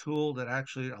this tool that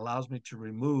actually allows me to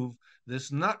remove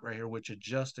this nut right here, which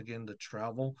adjusts again the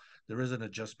travel. There is an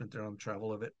adjustment there on the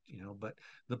travel of it, you know, but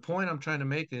the point I'm trying to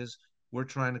make is we're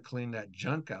trying to clean that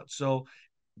junk out. So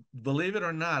believe it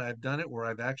or not, I've done it where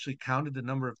I've actually counted the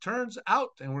number of turns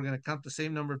out, and we're going to count the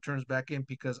same number of turns back in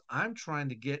because I'm trying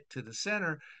to get to the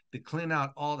center to clean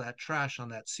out all that trash on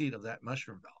that seat of that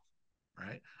mushroom valve,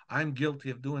 right? I'm guilty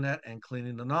of doing that and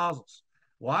cleaning the nozzles.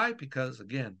 Why? Because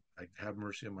again, I have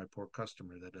mercy on my poor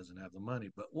customer that doesn't have the money,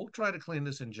 but we'll try to clean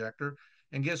this injector.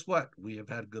 And guess what? We have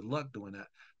had good luck doing that.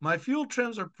 My fuel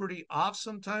trims are pretty off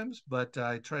sometimes, but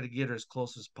I try to get her as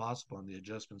close as possible on the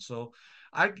adjustment. So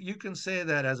you can say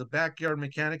that as a backyard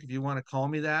mechanic, if you want to call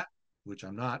me that, which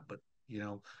I'm not, but you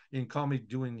know, you can call me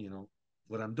doing, you know,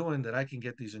 what I'm doing, that I can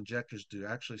get these injectors to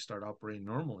actually start operating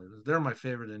normally. They're my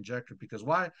favorite injector because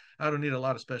why? I don't need a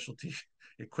lot of specialty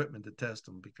equipment to test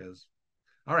them because,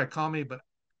 all right, call me, but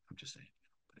I'm just saying,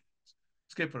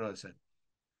 skip what I said.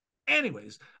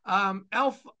 Anyways,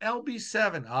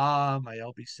 LB7. My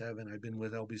LB7. I've been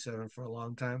with LB7 for a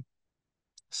long time.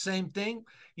 Same thing.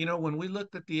 You know, when we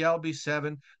looked at the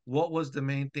LB7, what was the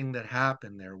main thing that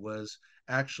happened there was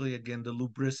actually, again, the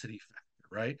lubricity factor,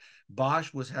 right?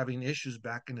 Bosch was having issues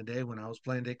back in the day when I was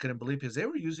playing. They couldn't believe because they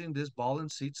were using this ball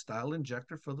and seat style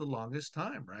injector for the longest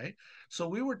time, right? So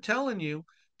we were telling you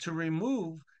to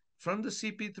remove from the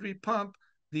CP3 pump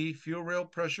the fuel rail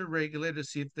pressure regulator to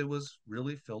see if it was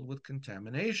really filled with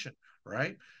contamination,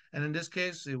 right? And in this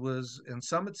case, it was, in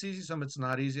some it's easy, some it's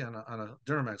not easy. On a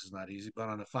Duramax, it's not easy, but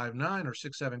on a 5.9 or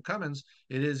 6.7 Cummins,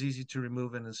 it is easy to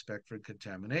remove and inspect for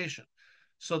contamination.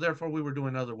 So therefore, we were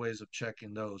doing other ways of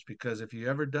checking those because if you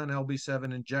ever done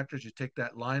LB7 injectors, you take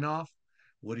that line off,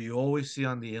 what do you always see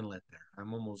on the inlet there?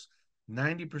 I'm almost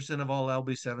 90% of all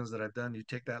LB7s that I've done, you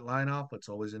take that line off, it's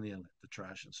always in the inlet, the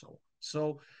trash and so on.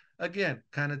 So again,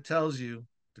 kind of tells you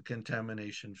the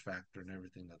contamination factor and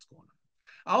everything that's going on.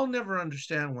 I'll never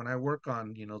understand when I work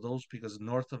on, those, because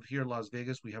north of here, Las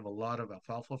Vegas, we have a lot of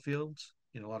alfalfa fields,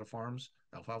 a lot of farms,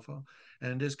 alfalfa.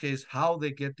 And in this case, how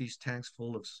they get these tanks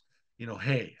full of,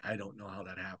 hay, I don't know how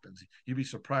that happens. You'd be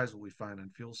surprised what we find in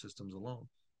fuel systems alone.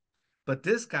 But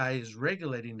this guy is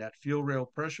regulating that fuel rail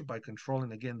pressure by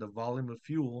controlling, again, the volume of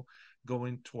fuel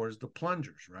going towards the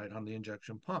plungers, right, on the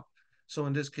injection pump. So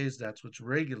in this case, that's what's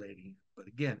regulating. But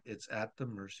again, it's at the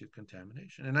mercy of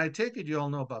contamination. And I take it you all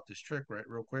know about this trick, right,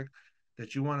 real quick,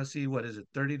 that you want to see, what is it,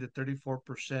 30 to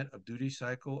 34% of duty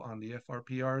cycle on the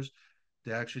FRPRs.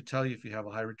 They actually tell you if you have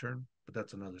a high return, but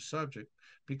that's another subject.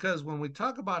 Because when we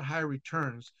talk about high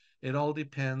returns, it all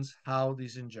depends how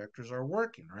these injectors are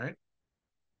working, right?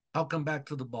 I'll come back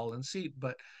to the ball and seat.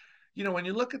 But, when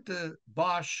you look at the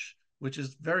Bosch, which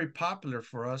is very popular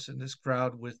for us in this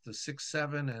crowd with the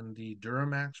 6.7 and the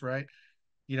Duramax, right?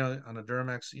 On a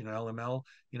Duramax, LML,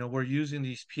 we're using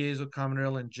these piezo common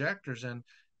rail injectors. And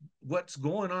what's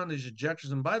going on is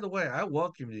injectors. And by the way, I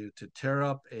welcome you to tear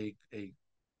up a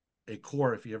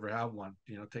core if you ever have one.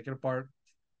 Take it apart,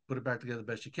 put it back together the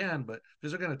best you can, but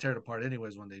because they're going to tear it apart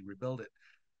anyways when they rebuild it.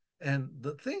 And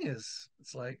the thing is,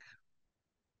 it's like,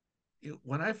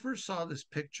 when I first saw this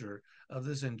picture of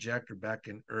this injector back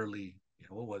in early,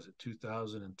 what was it,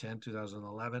 2010,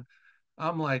 2011,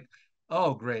 I'm like,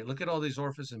 oh, great. Look at all these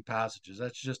orifices and passages.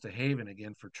 That's just a haven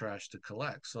again for trash to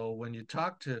collect. So when you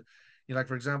talk to, like,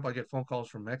 for example, I get phone calls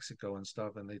from Mexico and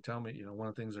stuff, and they tell me, one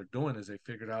of the things they're doing is they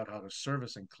figured out how to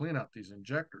service and clean out these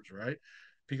injectors, right?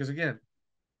 Because again,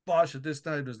 Bosch at this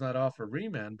time does not offer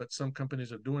reman, but some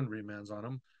companies are doing remans on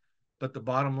them. But the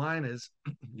bottom line is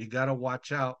you got to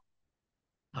watch out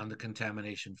on the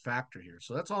contamination factor here.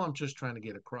 So that's all I'm just trying to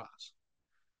get across.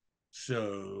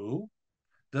 So,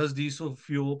 does diesel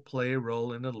fuel play a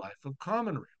role in the life of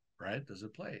common rail, right? Does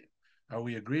it play? Are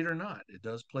we agreed or not? It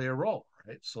does play a role,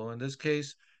 right? So in this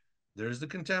case, there's the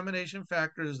contamination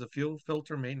factor, there's the fuel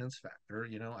filter maintenance factor.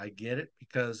 I get it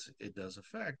because it does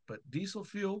affect, but diesel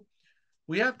fuel,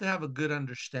 we have to have a good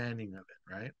understanding of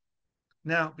it, right?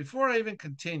 Now, before I even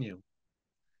continue,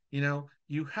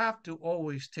 you have to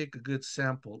always take a good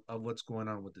sample of what's going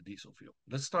on with the diesel fuel.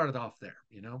 Let's start it off there.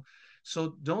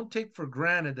 So don't take for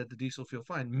granted that the diesel fuel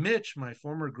fine. Mitch, my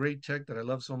former great tech that I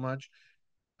love so much,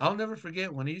 I'll never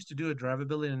forget when he used to do a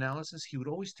drivability analysis, he would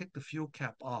always take the fuel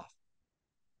cap off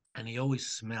and he always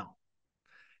smelled.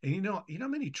 And how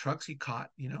many trucks he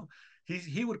caught,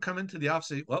 he would come into the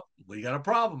office and say, well, we got a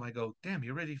problem. I go, damn,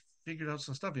 you already figured out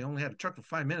some stuff. He only had a truck for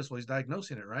 5 minutes while he's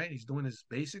diagnosing it, right? He's doing his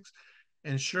basics.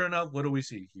 And sure enough, what do we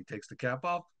see? He takes the cap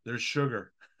off. There's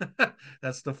sugar.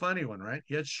 That's the funny one, right?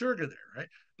 He had sugar there, right?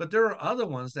 But there are other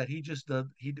ones that he just did.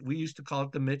 We used to call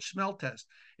it the Mitch smell test.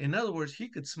 In other words, he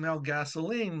could smell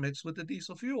gasoline mixed with the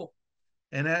diesel fuel.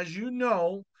 And as you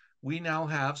know, we now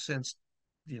have since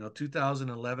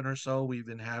 2011 or so, we've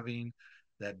been having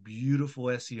that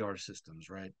beautiful SCR systems,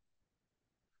 right?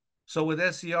 So with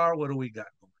SCR, what do we got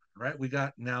going on, right? We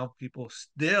got now people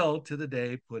still to the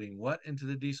day putting what into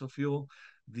the diesel fuel?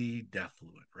 The DEF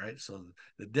fluid, right? So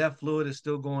the DEF fluid is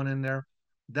still going in there.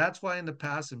 That's why in the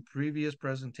past, in previous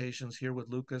presentations here with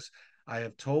Lucas, I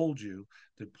have told you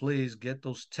to please get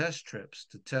those test strips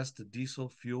to test the diesel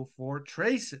fuel for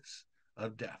traces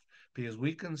of DEF, because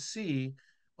we can see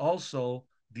also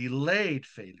delayed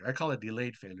failure. I call it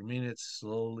delayed failure, meaning it's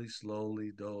slowly,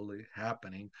 slowly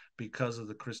happening because of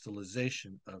the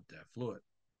crystallization of that fluid.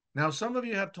 Now, some of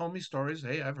you have told me stories.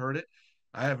 Hey, I've heard it.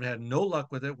 I haven't had no luck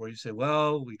with it, where you say,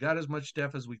 well, we got as much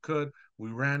DEF as we could.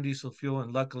 We ran diesel fuel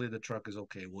and luckily the truck is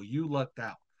okay. Well, you lucked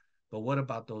out. But what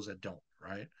about those that don't,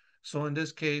 right? So in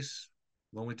this case,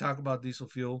 when we talk about diesel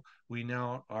fuel, we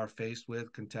now are faced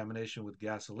with contamination with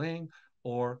gasoline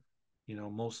or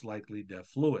most likely DEF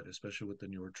fluid, especially with the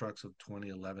newer trucks of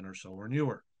 2011 or so or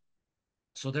newer.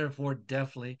 So therefore,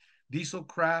 definitely, Diesel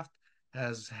Craft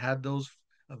has had those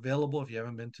available. If you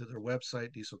haven't been to their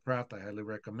website, Diesel Craft, I highly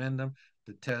recommend them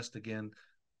to test, again,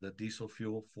 the diesel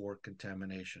fuel for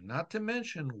contamination. Not to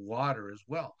mention water as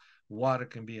well. Water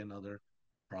can be another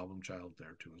problem child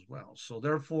there too as well. So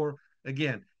therefore,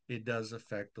 again, it does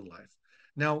affect the life.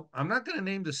 Now, I'm not going to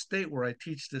name the state where I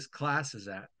teach this class is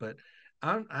at, but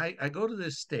I go to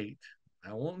this state.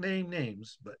 I won't name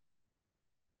names, but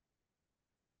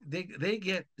they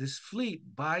get this fleet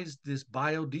buys this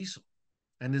biodiesel,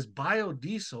 and this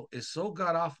biodiesel is so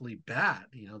god awfully bad.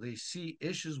 They see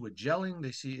issues with gelling,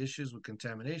 they see issues with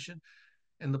contamination,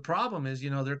 and the problem is,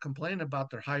 they're complaining about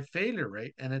their high failure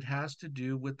rate, and it has to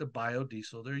do with the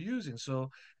biodiesel they're using. So,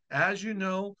 as you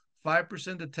know,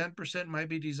 5% to 10% might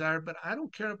be desired, but I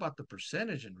don't care about the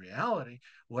percentage in reality.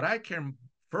 What I care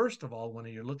first of all when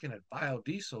you're looking at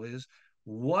biodiesel is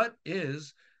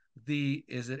is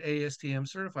it ASTM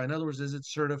certified? In other words, is it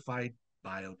certified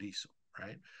biodiesel,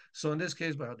 right? So in this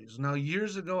case, biodiesel. Now,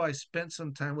 years ago, I spent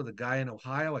some time with a guy in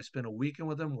Ohio. I spent a weekend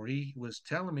with him where he was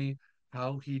telling me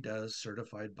how he does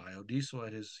certified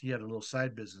biodiesel he had a little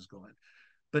side business going.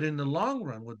 But in the long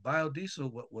run, with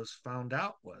biodiesel, what was found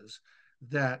out was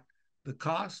that the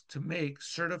cost to make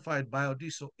certified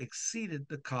biodiesel exceeded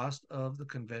the cost of the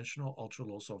conventional ultra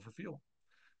low sulfur fuel.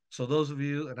 So those of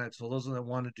you, so those that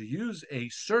wanted to use a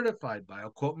certified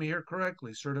quote me here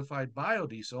correctly, certified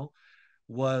biodiesel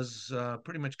was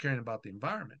pretty much caring about the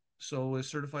environment. So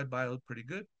is certified bio pretty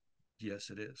good? Yes,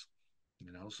 it is.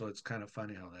 So it's kind of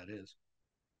funny how that is.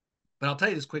 But I'll tell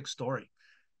you this quick story.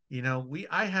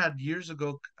 I had years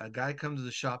ago a guy come to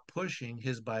the shop pushing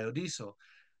his biodiesel.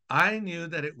 I knew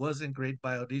that it wasn't great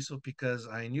biodiesel because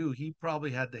I knew he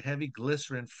probably had the heavy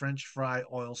glycerin French fry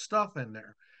oil stuff in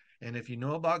there. And if you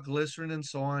know about glycerin and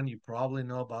so on, you probably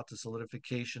know about the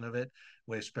solidification of it,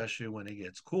 especially when it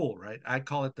gets cool, right? I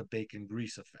call it the bacon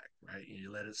grease effect, right?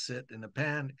 You let it sit in the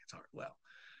pan, it gets hard. Well,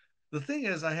 the thing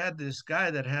is, I had this guy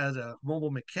that had a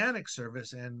mobile mechanic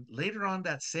service, and later on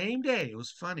that same day, it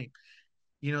was funny.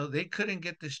 They couldn't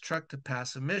get this truck to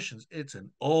pass emissions. It's an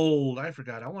old, I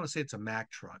forgot, I want to say it's a Mack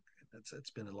truck.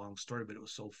 It's been a long story, but it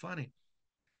was so funny.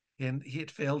 And he had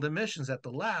failed emissions at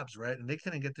the labs, right? And they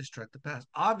couldn't get this truck to pass.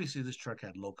 Obviously, this truck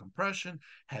had low compression,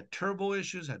 had turbo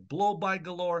issues, had blow by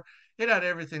galore. It had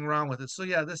everything wrong with it. So,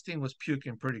 yeah, this thing was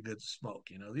puking pretty good smoke.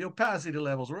 The opacity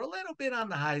levels were a little bit on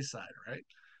the high side, right?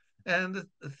 And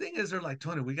the thing is, they're like,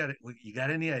 Tony, you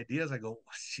got any ideas? I go,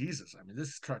 Jesus, I mean,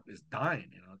 this truck is dying.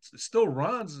 It still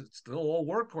runs. It's still all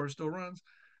workhorse, still runs.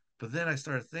 But then I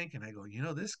started thinking, I go,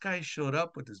 this guy showed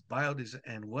up with this biodiesel,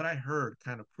 and what I heard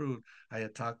kind of proved. I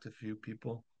had talked to a few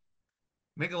people.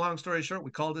 Make a long story short, we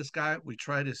called this guy. We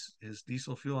tried his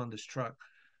diesel fuel on this truck.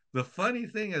 The funny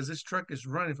thing is, this truck is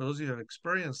running. For those of you who have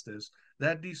experienced this,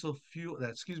 that diesel fuel,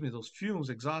 those fumes,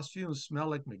 exhaust fumes, smell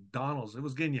like McDonald's. It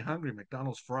was getting you hungry.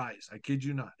 McDonald's fries. I kid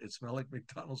you not. It smelled like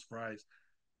McDonald's fries.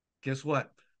 Guess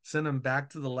what? Send them back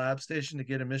to the lab station to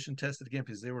get emission tested again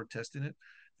because they were testing it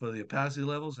for the opacity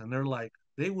levels, and they're like,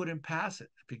 they wouldn't pass it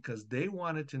because they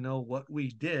wanted to know what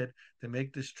we did to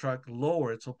make this truck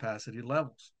lower its opacity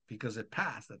levels because it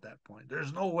passed at that point.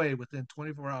 There's no way within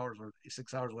 24 hours or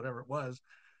 6 hours, whatever it was,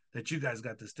 that you guys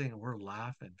got this thing, and we're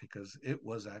laughing because it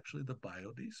was actually the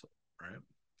biodiesel, right?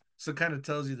 So it kind of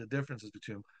tells you the differences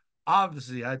between them.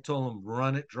 Obviously, I told them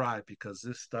run it dry because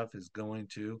this stuff is going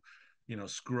to,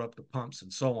 screw up the pumps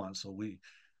and so on. So we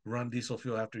run diesel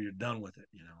fuel after you're done with it,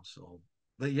 So,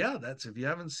 but yeah, that's if you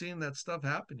haven't seen that stuff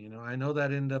happen, I know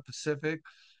that in the Pacific,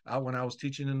 when I was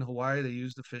teaching in Hawaii, they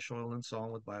used the fish oil and so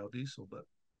on with biodiesel, but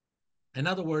in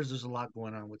other words, there's a lot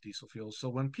going on with diesel fuel. So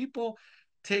when people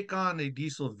take on a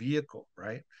diesel vehicle,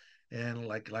 right? And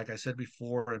like I said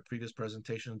before in previous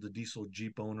presentations, the diesel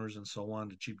Jeep owners and so on,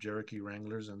 the cheap Cherokee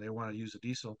Wranglers, and they want to use a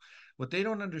diesel. What they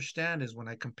don't understand is when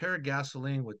I compare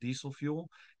gasoline with diesel fuel,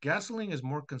 gasoline is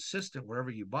more consistent wherever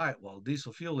you buy it, while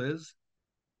diesel fuel is,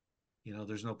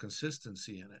 there's no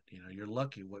consistency in it. You're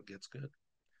lucky what gets good.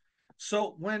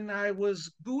 So when I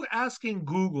was asking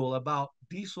Google about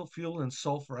diesel fuel and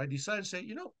sulfur, I decided to say,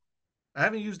 I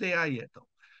haven't used AI yet though.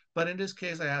 But in this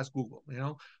case, I asked Google,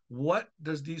 what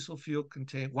does diesel fuel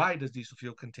contain? Why does diesel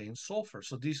fuel contain sulfur?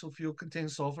 So diesel fuel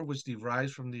contains sulfur, which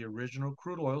derives from the original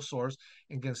crude oil source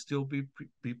and can still be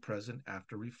present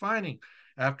after refining.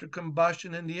 After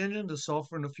combustion in the engine, the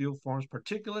sulfur in the fuel forms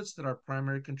particulates that are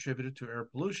primary contributor to air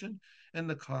pollution and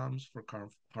the cause for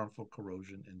harmful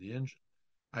corrosion in the engine.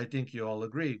 I think you all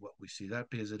agree what we see that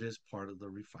because it is part of the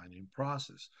refining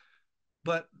process.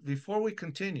 But before we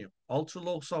continue, ultra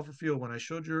low sulfur fuel, when I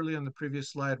showed you earlier on the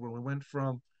previous slide where we went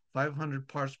from 500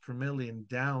 parts per million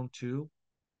down to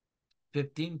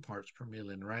 15 parts per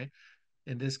million, right?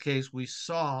 In this case, we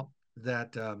saw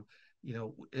that,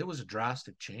 it was a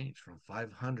drastic change from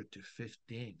 500 to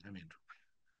 15. I mean,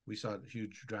 we saw a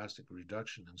huge drastic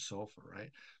reduction in sulfur,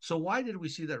 right? So why did we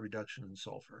see that reduction in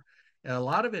sulfur? And a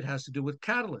lot of it has to do with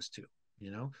catalysts too,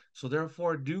 So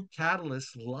therefore, do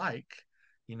catalysts like,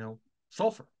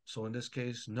 sulfur? So in this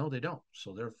case, no, they don't.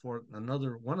 So therefore, one of the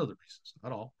reasons,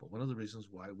 not all, but one of the reasons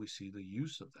why we see the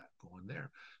use of that going there.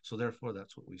 So therefore,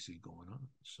 that's what we see going on.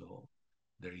 So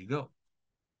there you go.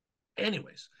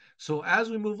 Anyways, so as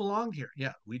we move along here,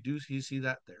 yeah, we do see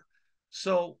that there.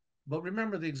 So, but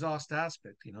remember the exhaust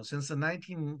aspect, since the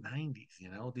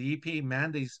 1990s, the EPA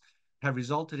mandates have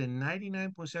resulted in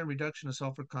 99% reduction of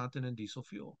sulfur content in diesel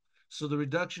fuel. So the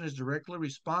reduction is directly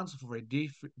responsible for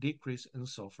a decrease in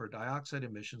sulfur dioxide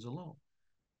emissions alone.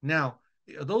 Now,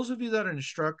 those of you that are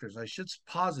instructors, I should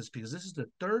pause this because this is the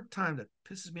third time that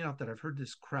pisses me off that I've heard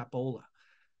this crapola.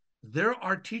 There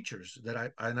are teachers that I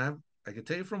can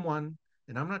tell you from one,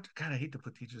 and I'm not, God, I hate to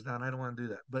put teachers down. I don't want to do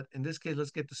that. But in this case,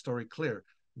 let's get the story clear.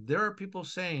 There are people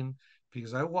saying,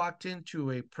 because I walked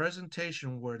into a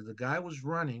presentation where the guy was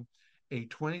running a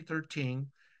 2013,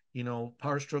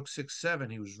 Power Stroke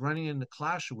 6.7. He was running in the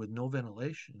classroom with no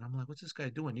ventilation. And I'm like, what's this guy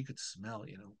doing? You could smell,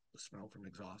 the smell from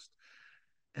exhaust.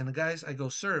 And the guys, I go,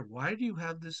 sir, why do you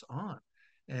have this on?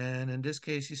 And in this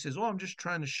case, he says, oh, I'm just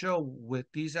trying to show with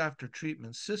these after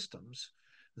treatment systems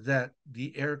that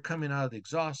the air coming out of the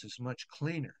exhaust is much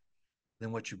cleaner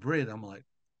than what you breathe. I'm like,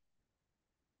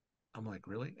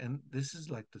 really? And this is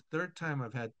like the third time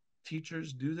I've had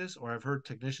teachers do this, or I've heard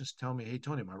technicians tell me, hey,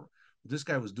 Tony, this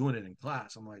guy was doing it in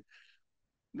class. I'm like,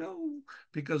 no,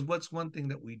 because what's one thing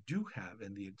that we do have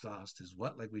in the exhaust is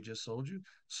what, like we just told you,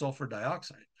 sulfur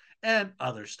dioxide and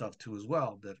other stuff too as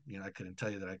well. That I couldn't tell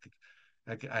you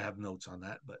that I have notes on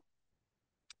that, but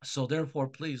so therefore,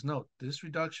 please note this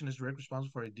reduction is directly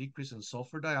responsible for a decrease in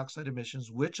sulfur dioxide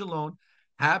emissions, which alone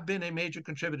have been a major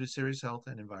contributor to serious health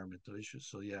and environmental issues.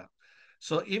 So yeah,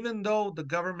 so even though the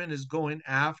government is going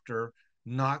after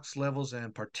NOx levels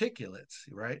and particulates,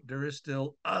 right, there is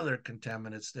still other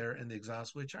contaminants there in the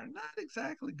exhaust, which are not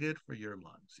exactly good for your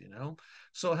lungs.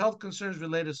 So health concerns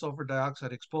related to sulfur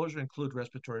dioxide exposure include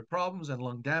respiratory problems and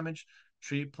lung damage,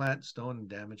 tree, plant, stone, and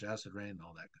damage, acid rain, and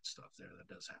all that good stuff there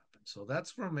that does happen. So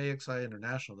that's from AXI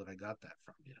International that I got that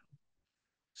from.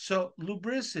 So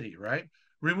lubricity, right?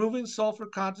 Removing sulfur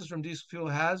contents from diesel fuel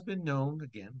has been known,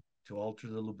 again, to alter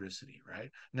the lubricity, right?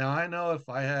 Now, I know if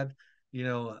I had,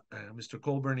 Mr.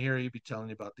 Colburn here, he'd be telling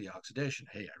you about the oxidation.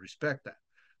 Hey, I respect that.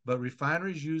 But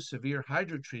refineries use severe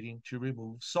hydrotreating to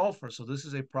remove sulfur. So this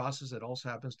is a process that also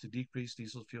happens to decrease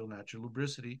diesel fuel natural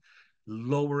lubricity,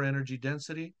 lower energy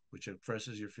density, which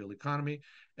oppresses your fuel economy,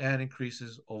 and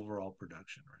increases overall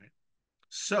production, right?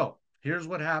 So here's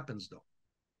what happens though,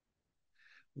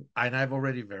 and I've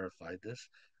already verified this.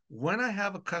 When I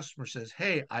have a customer says,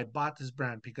 "Hey, I bought this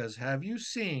brand because have you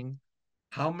seen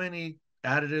how many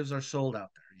additives are sold out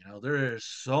there? There is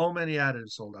so many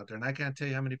additives sold out there, and I can't tell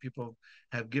you how many people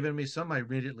have given me some I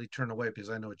immediately turn away because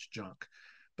I know it's junk.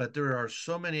 But there are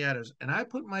so many additives, and I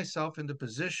put myself in the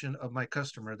position of my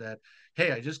customer that,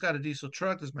 hey, I just got a diesel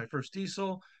truck. This is my first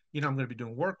diesel. I'm going to be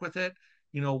doing work with it.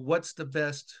 What's the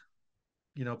best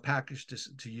package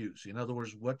to use. In other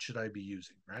words, what should I be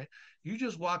using, right? You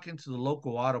just walk into the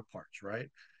local auto parts, right?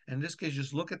 In this case,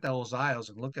 just look at those aisles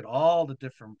and look at all the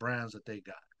different brands that they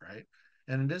got, right?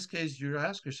 And in this case, you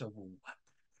ask yourself, well,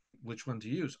 which one to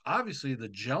use? Obviously, the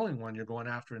gelling one you're going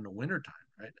after in the wintertime,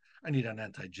 right? I need an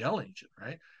anti-gel agent,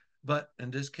 right? But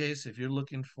in this case, if you're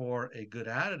looking for a good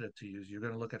additive to use, you're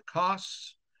going to look at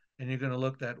costs, and you're going to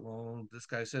look at, well, this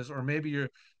guy says, or maybe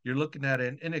you're looking at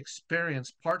an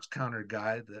inexperienced parts counter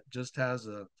guy that just has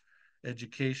a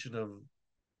education of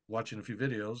watching a few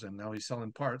videos, and now he's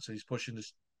selling parts, so he's pushing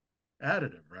this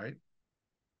additive, right?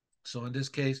 So in this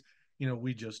case,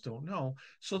 we just don't know.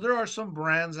 So there are some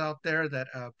brands out there that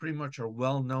pretty much are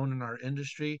well known in our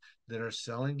industry that are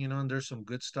selling, and there's some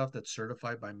good stuff that's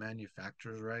certified by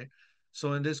manufacturers, right?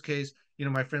 So in this case,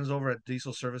 my friends over at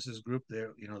Diesel Services Group,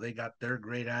 they got their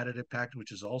great additive package,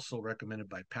 which is also recommended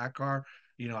by PACCAR.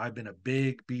 I've been a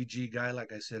big BG guy,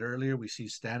 like I said earlier. We see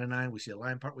Stanonine, we see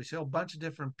Align Part, we see a bunch of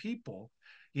different people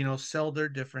sell their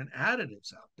different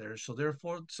additives out there. So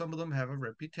therefore, some of them have a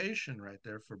reputation right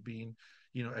there for being,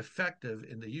 effective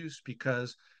in the use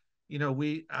because,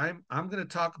 I'm going to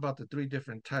talk about the three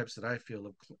different types that I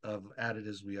feel of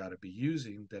additives we ought to be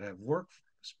using that have worked for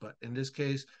us. But in this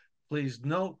case, please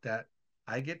note that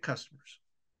I get customers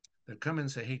that come in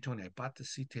and say, hey, Tony, I bought the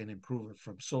cetane improver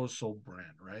from so-so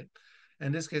brand, right?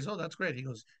 In this case, oh, that's great. He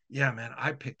goes, yeah, man,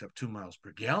 I picked up 2 miles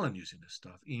per gallon using this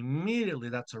stuff. Immediately,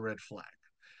 that's a red flag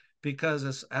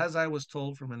because as I was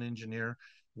told from an engineer,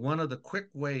 one of the quick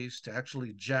ways to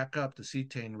actually jack up the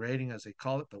cetane rating, as they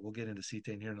call it, but we'll get into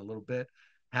cetane here in a little bit,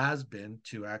 has been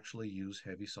to actually use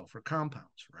heavy sulfur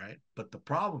compounds, right? But the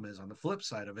problem is on the flip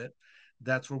side of it,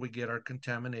 that's where we get our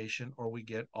contamination or we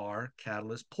get our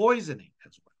catalyst poisoning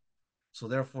as well. So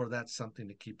therefore, that's something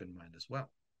to keep in mind as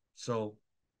well. So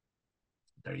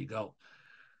there you go.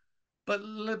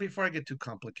 But before I get too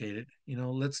complicated,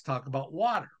 let's talk about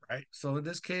water, right? So in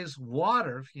this case,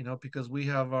 water, because we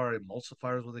have our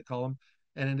emulsifiers, what they call them,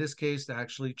 and in this case, they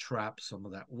actually trap some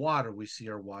of that water. We see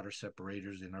our water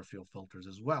separators in our fuel filters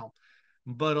as well.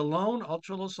 But alone,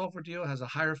 ultra low sulfur diesel has a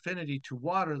higher affinity to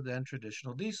water than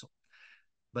traditional diesel.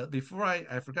 But before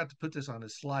I forgot to put this on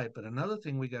this slide, but another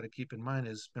thing we got to keep in mind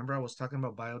is, remember I was talking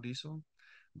about biodiesel?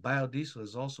 Biodiesel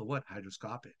is also what?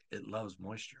 Hydroscopic. It loves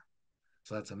moisture.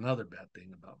 So that's another bad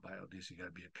thing about biodiesel you got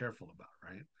to be careful about,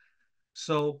 right?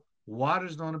 So water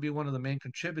is known to be one of the main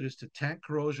contributors to tank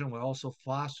corrosion while also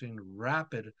fostering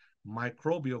rapid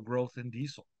microbial growth in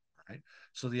diesel, right?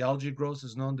 So the algae growth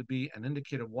is known to be an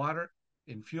indicator of water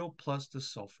in fuel plus the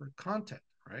sulfur content,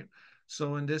 right?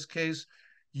 So in this case,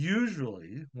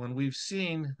 usually when we've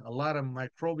seen a lot of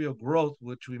microbial growth,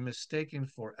 which we mistaken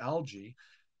for algae,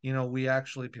 we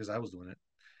actually, because I was doing it,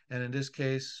 and in this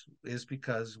case is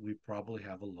because we probably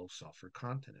have a low sulfur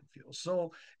content in fuel.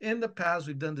 So in the past,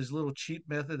 we've done this little cheap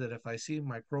method that if I see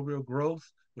microbial growth,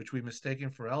 which we mistaken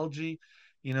for algae,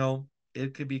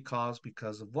 it could be caused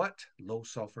because of what? Low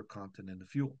sulfur content in the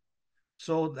fuel.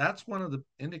 So that's one of the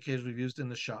indicators we've used in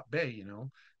the shop bay,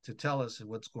 to tell us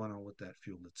what's going on with that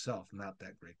fuel itself, not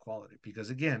that great quality. Because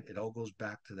again, it all goes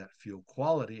back to that fuel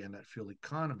quality and that fuel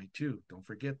economy too. Don't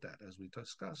forget that, as we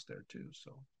discussed there too.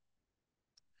 So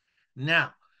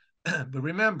now, but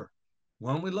remember,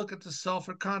 when we look at the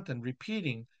sulfur content,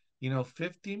 repeating,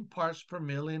 15 parts per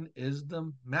million is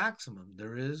the maximum.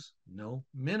 There is no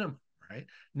minimum, right?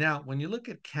 Now, when you look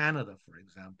at Canada, for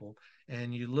example,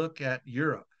 and you look at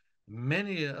Europe,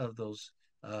 many of those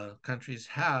countries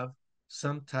have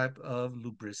some type of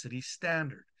lubricity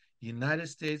standard. The United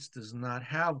States does not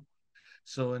have.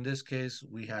 So in this case,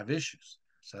 we have issues.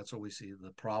 So that's what we see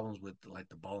the problems with, like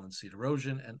the ball and seat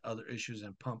erosion and other issues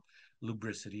and pump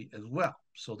lubricity as well.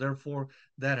 So therefore,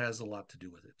 that has a lot to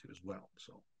do with it too as well.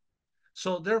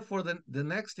 So therefore, the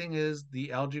next thing is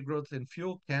the algae growth in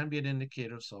fuel can be an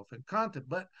indicator of sulfate content.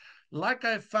 But like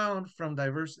I found from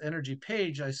Diverse Energy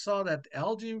page, I saw that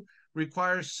algae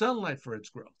requires sunlight for its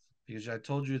growth. Because I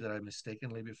told you that I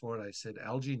mistakenly before I said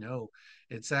algae. No,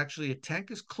 it's actually a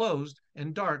tank is closed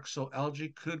and dark, so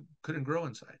algae couldn't grow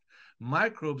inside.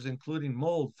 Microbes, including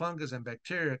mold, fungus, and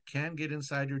bacteria, can get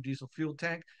inside your diesel fuel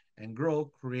tank and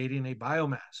grow, creating a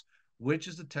biomass, which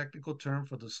is the technical term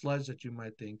for the sludge that you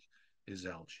might think is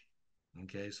algae.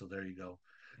 Okay, so there you go.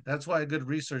 That's why good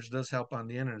research does help on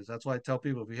the internet. That's why I tell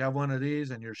people if you have one of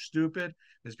these and you're stupid,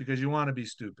 it's because you want to be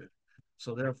stupid.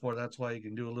 So therefore, that's why you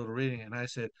can do a little reading. And I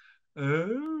said,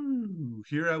 oh,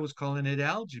 here I was calling it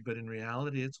algae, but in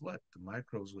reality, it's what? The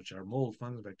microbes, which are mold,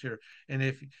 fungus, bacteria. And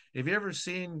if you ever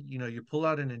seen, you pull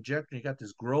out an injector, you got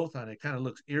this growth on it, kind of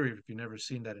looks eerie if you've never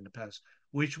seen that in the past,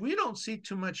 which we don't see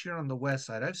too much here on the west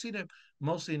side. I've seen it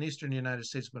mostly in eastern United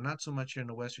States, but not so much here in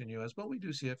the western US, but we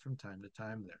do see it from time to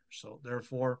time there. So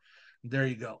therefore, there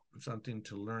you go. Something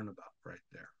to learn about right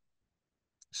there.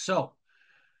 So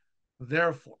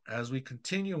therefore, as we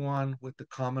continue on with the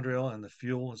common rail and the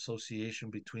fuel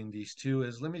association between these two,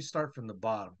 is let me start from the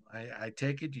bottom. I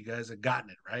take it you guys have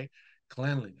gotten it, right?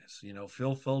 Cleanliness,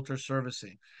 fuel filter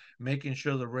servicing, making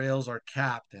sure the rails are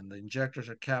capped and the injectors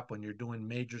are capped when you're doing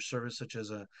major service, such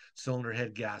as a cylinder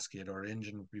head gasket or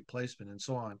engine replacement and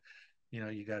so on.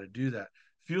 You got to do that.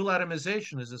 Fuel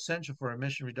atomization is essential for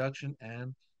emission reduction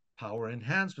and power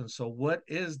enhancement. So, what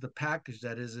is the package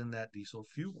that is in that diesel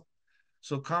fuel?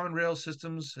 So common rail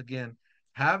systems, again,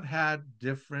 have had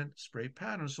different spray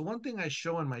patterns. So one thing I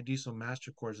show in my diesel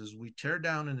master course is we tear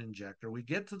down an injector, we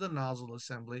get to the nozzle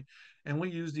assembly, and we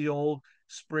use the old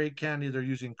spray can, either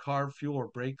using carb fuel or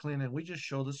brake clean, and we just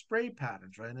show the spray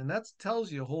patterns, right? And that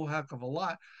tells you a whole heck of a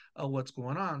lot of what's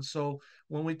going on. So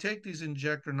when we take these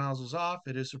injector nozzles off,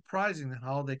 it is surprising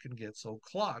how they can get so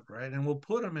clogged, right? And we'll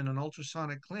put them in an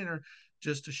ultrasonic cleaner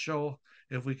just to show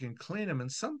if we can clean them.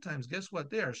 And sometimes, guess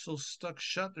what? They are so stuck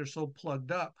shut, they're so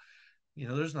plugged up,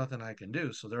 there's nothing I can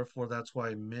do. So therefore, that's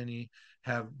why many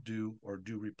do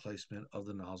replacement of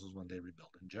the nozzles when they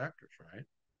rebuild injectors, right?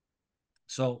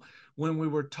 So when we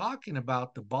were talking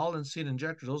about the ball and seat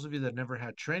injectors, those of you that never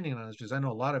had training on this, because I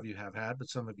know a lot of you have had, but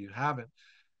some of you haven't.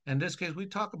 In this case, we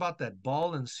talk about that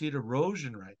ball and seat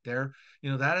erosion right there.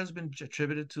 That has been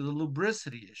attributed to the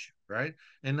lubricity issue, right?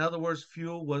 In other words,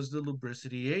 fuel was the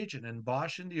lubricity agent, and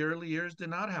Bosch in the early years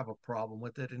did not have a problem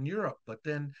with it in Europe. But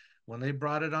then when they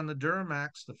brought it on the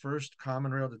Duramax, the first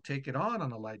common rail to take it on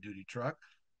a light duty truck,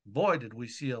 boy, did we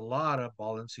see a lot of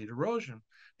ball and seat erosion.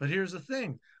 But here's the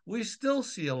thing, we still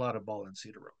see a lot of ball and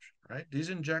seat erosion, right? These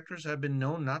injectors have been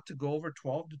known not to go over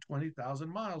 12 to 20,000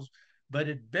 miles, but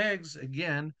it begs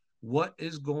again, what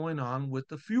is going on with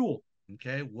the fuel?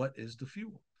 Okay, what is the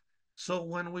fuel? So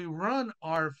when we run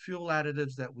our fuel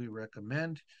additives that we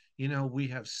recommend, we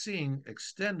have seen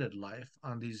extended life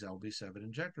on these LB7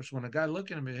 injectors. When a guy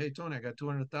looking at me, hey Tony, I got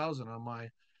 200,000 on my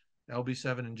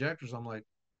LB7 injectors, I'm like,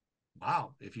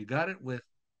 wow, if you got it with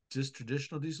just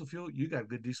traditional diesel fuel, you got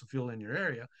good diesel fuel in your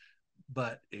area.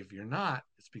 But if you're not,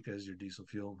 it's because your diesel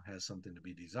fuel has something to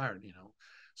be desired.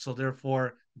 So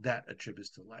therefore, that attributes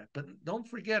to life. But don't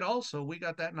forget also, we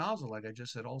got that nozzle, like I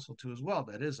just said also too as well,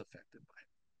 that is affected by it.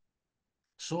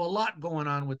 So a lot going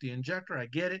on with the injector, I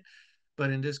get it.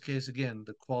 But in this case, again,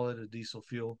 the quality of diesel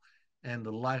fuel and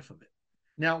the life of it.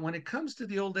 Now, when it comes to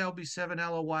the old LB7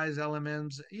 LOYs,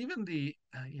 LMMs, even the,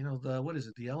 what is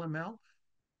it, the LML,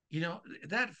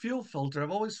 that fuel filter,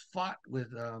 I've always fought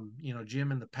with,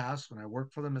 Jim in the past when I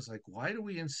worked for them. It's like, why do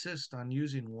we insist on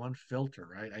using one filter,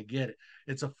 right? I get it.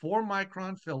 It's a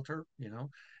 4-micron filter,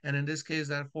 and in this case,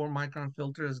 that 4-micron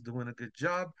filter is doing a good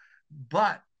job,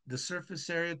 but the surface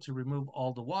area to remove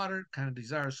all the water kind of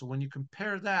desires. So when you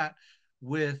compare that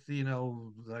with,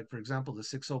 like for example, the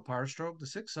 6.0 Power Stroke, the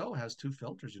 6.0 has two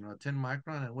filters, a 10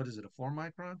 micron and what is it, a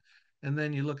 4-micron? And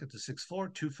then you look at the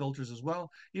 6.4, two filters as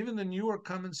well. Even the newer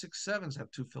Cummins 6.7s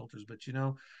have two filters, but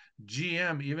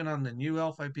GM, even on the new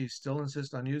L5P, still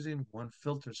insist on using one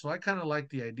filter. So I kind of like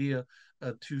the idea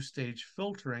of two-stage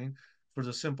filtering for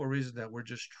the simple reason that we're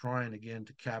just trying, again,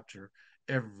 to capture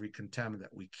every contaminant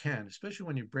that we can, especially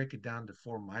when you break it down to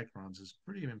 4 microns, is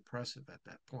pretty impressive at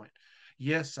that point.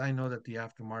 Yes, I know that the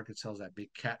aftermarket sells that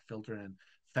big cat filter, and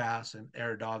Fast and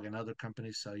AirDog and other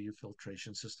companies sell you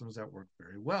filtration systems that work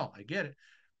very well. I get it.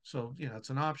 So, it's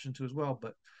an option too as well.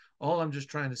 But all I'm just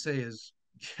trying to say is,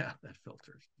 yeah, that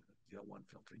filter, you got one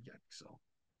filter yet. So,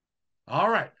 all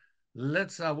right,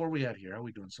 let's, where are we at here? How are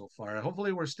we doing so far?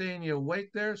 Hopefully we're staying awake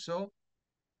there. So,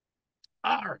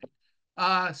 all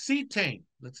right. Cetane.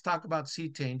 Let's talk about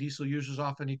cetane. Diesel users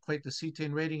often equate the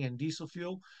cetane rating in diesel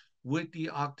fuel with the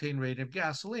octane rating of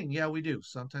gasoline. Yeah, we do.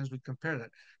 Sometimes we compare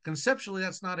that. Conceptually,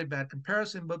 that's not a bad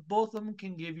comparison, but both of them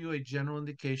can give you a general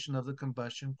indication of the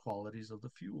combustion qualities of the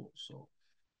fuel. So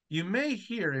you may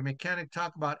hear a mechanic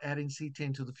talk about adding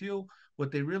cetane to the fuel.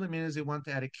 What they really mean is they want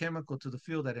to add a chemical to the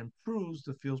fuel that improves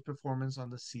the fuel's performance on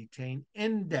the cetane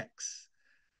index.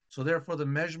 So therefore, the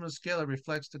measurement scale that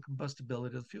reflects the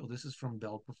combustibility of the fuel. This is from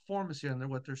Bell Performance here, and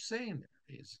what they're saying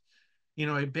there is,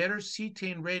 a better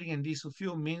cetane rating in diesel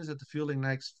fuel means that the fuel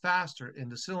ignites faster in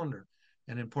the cylinder.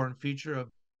 An important feature of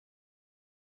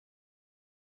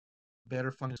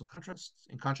better functional contrast.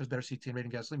 In contrast, better cetane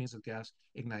rating gasoline means that gas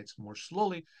ignites more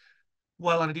slowly.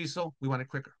 While on a diesel, we want it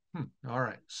quicker. All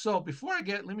right. So before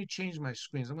let me change my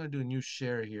screens. I'm going to do a new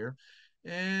share here.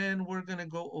 And we're going to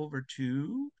go over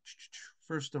to,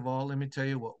 first of all, let me tell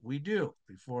you what we do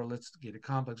before let's get it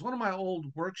complex. One of my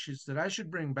old worksheets that I should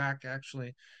bring back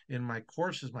actually in my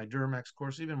courses, my Duramax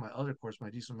course, even my other course, my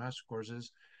Diesel Master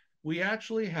courses, we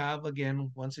actually have,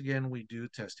 once again, we do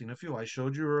testing of fuel. I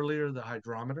showed you earlier the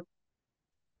hydrometer.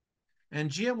 And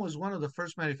GM was one of the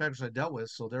first manufacturers I dealt with,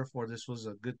 so therefore this was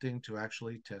a good thing to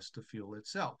actually test the fuel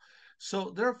itself. So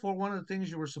therefore, one of the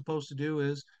things you were supposed to do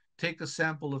is take a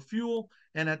sample of fuel,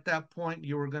 and at that point,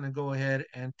 you were going to go ahead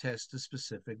and test the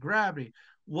specific gravity.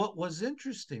 What was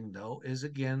interesting, though, is,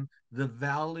 again, the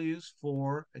values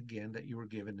for, again, that you were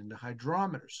given in the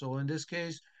hydrometer. So in this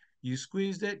case, you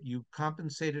squeezed it, you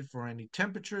compensated for any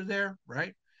temperature there,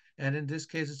 right? And in this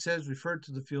case, it says refer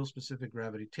to the fuel-specific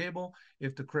gravity table.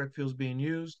 If the correct fuel is being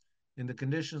used in the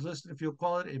conditions listed in fuel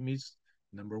quality, it meets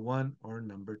number 1 or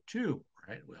number 2,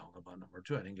 right? We all know about number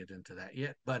 2. I didn't get into that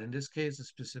yet. But in this case, the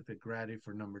specific gravity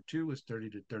for number 2 was 30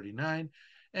 to 39,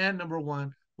 and number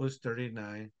 1 was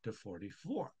 39 to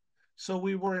 44. So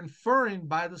we were inferring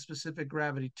by the specific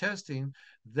gravity testing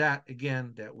that,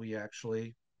 again, that we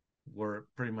actually were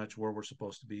pretty much where we're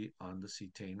supposed to be on the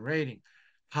cetane rating.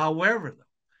 However, though,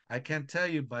 I can tell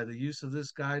you by the use of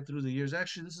this guide through the years,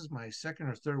 actually, this is my second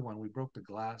or third one. We broke the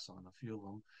glass on a few of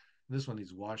them. This one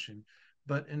needs washing.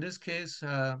 But in this case,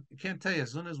 I can't tell you,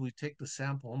 as soon as we take the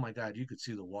sample, oh my God, you could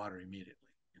see the water immediately.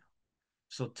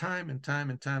 So time and time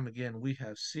and time again, we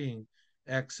have seen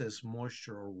excess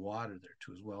moisture or water there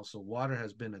too as well. So water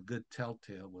has been a good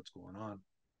telltale of what's going on.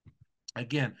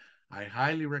 Again, I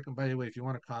highly recommend, by the way, if you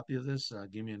want a copy of this,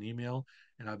 give me an email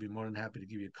and I'll be more than happy to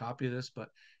give you a copy of this. But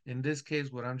in this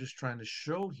case, what I'm just trying to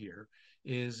show here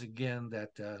is, again,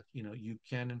 that, you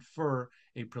can infer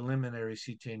a preliminary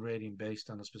cetane rating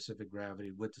based on a specific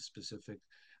gravity with the specific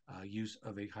use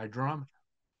of a hydrometer.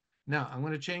 Now, I'm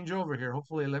going to change over here.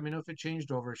 Hopefully, let me know if it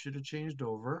changed over. It should have changed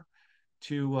over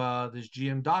to this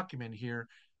GM document here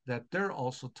that they're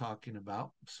also talking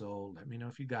about. So let me know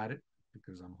if you got it,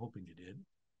 because I'm hoping you did.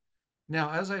 Now,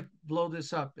 as I blow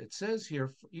this up, it says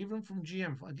here, even from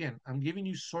GM, again, I'm giving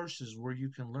you sources where you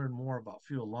can learn more about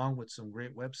fuel, along with some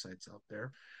great websites out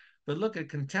there. But look at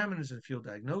contaminants in fuel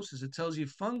diagnosis. It tells you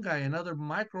fungi and other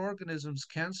microorganisms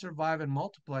can survive and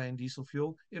multiply in diesel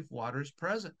fuel if water is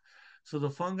present. So the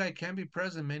fungi can be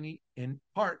present in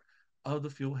part of the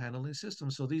fuel handling system.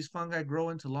 So these fungi grow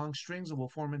into long strings and will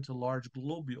form into large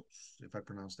globules, if I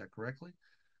pronounce that correctly.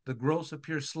 The growths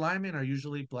appear slimy and are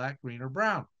usually black, green, or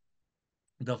brown.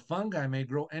 The fungi may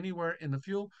grow anywhere in the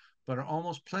fuel, but are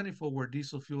almost plentiful where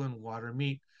diesel fuel and water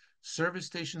meet. Service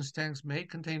stations tanks may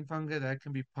contain fungi that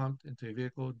can be pumped into a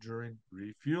vehicle during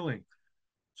refueling.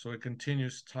 So it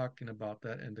continues talking about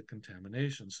that and the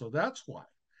contamination. So that's why,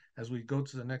 as we go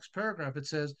to the next paragraph, it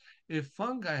says, if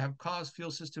fungi have caused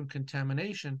fuel system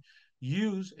contamination,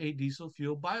 use a diesel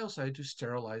fuel biocide to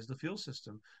sterilize the fuel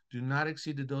system. Do not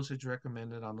exceed the dosage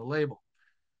recommended on the label.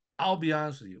 I'll be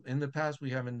honest with you. In the past,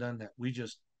 we haven't done that. We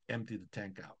just empty the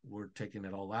tank out. We're taking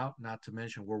it all out, not to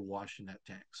mention we're washing that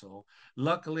tank. So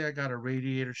luckily, I got a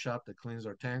radiator shop that cleans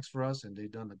our tanks for us, and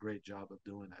they've done a great job of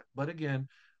doing that. But again,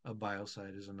 a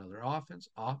biocide is another offense,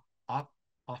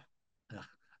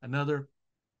 another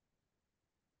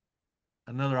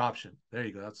another option. There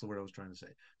you go. That's the word I was trying to say.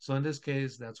 So in this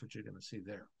case, that's what you're going to see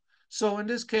there. So in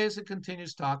this case, it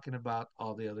continues talking about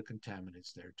all the other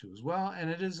contaminants there too as well. And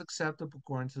it is acceptable,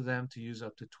 according to them, to use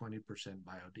up to 20%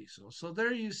 biodiesel. So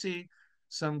there you see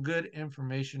some good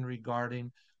information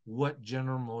regarding what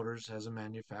General Motors as a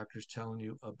manufacturer is telling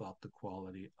you about the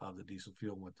quality of the diesel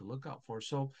fuel and what to look out for.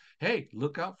 So, hey,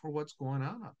 look out for what's going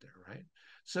on out there, right?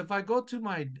 So if I go to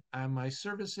my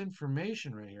service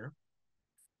information right here,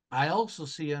 I also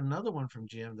see another one from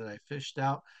GM that I fished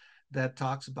out that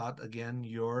talks about, again,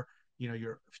 your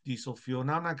diesel fuel.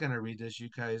 Now I'm not going to read this. You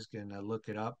guys can look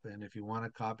it up, and if you want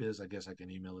to copy this, I guess I can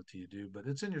email it to you too. But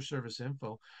it's in your service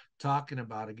info, talking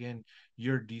about, again,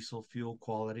 your diesel fuel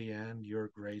quality and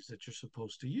your grades that you're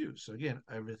supposed to use. So again,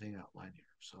 everything outlined here.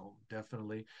 So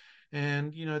definitely,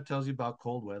 and it tells you about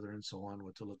cold weather and so on,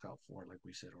 what to look out for, like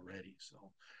we said already.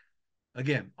 So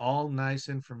again, all nice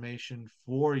information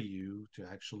for you to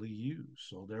actually use.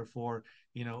 So therefore,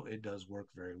 it does work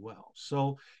very well.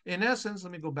 So in essence,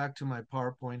 let me go back to my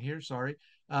PowerPoint here. Sorry.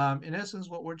 In essence,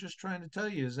 what we're just trying to tell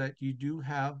you is that you do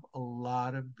have a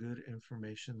lot of good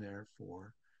information there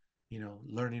for,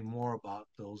 learning more about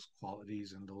those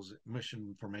qualities and those emission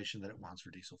information that it wants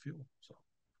for diesel fuel. So,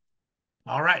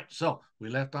 all right. So we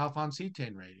left off on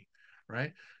cetane rating,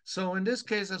 right? So in this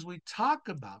case, as we talk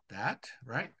about that,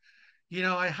 right?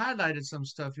 I highlighted some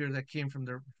stuff here that came from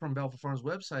Bell Performance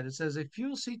website. It says a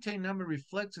fuel cetane number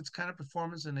reflects its kind of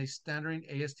performance in a standard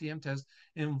ASTM test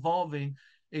involving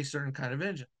a certain kind of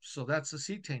engine. So that's the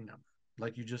cetane number,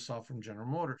 like you just saw from General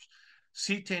Motors.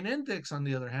 Cetane index, on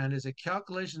the other hand, is a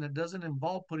calculation that doesn't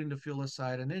involve putting the fuel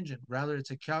aside an engine. Rather,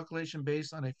 it's a calculation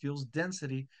based on a fuel's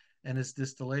density and its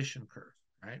distillation curve,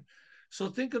 right? So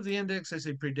think of the index as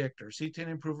a predictor. Cetane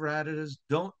improver additives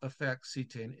don't affect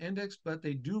cetane index, but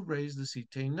they do raise the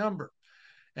cetane number.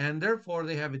 And therefore,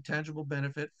 they have a tangible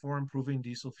benefit for improving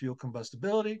diesel fuel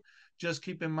combustibility. Just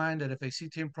keep in mind that if a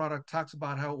cetane product talks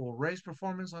about how it will raise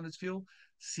performance on its fuel,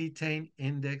 cetane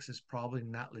index is probably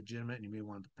not legitimate, and you may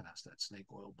want to pass that snake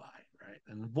oil by, right?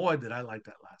 And boy, did I like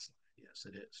that last line. Yes,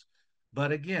 it is.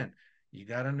 But again, you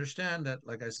got to understand that,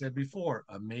 like I said before,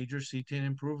 a major cetane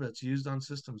improver that's used on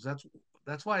systems.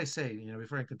 That's why I say,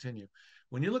 before I continue,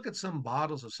 when you look at some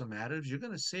bottles of some additives, you're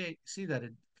going to see that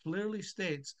it clearly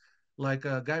states, like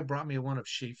a guy brought me one of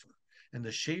Schaefer, and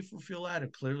the Schaefer fuel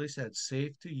additive clearly said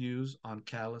safe to use on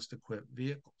catalyst equipped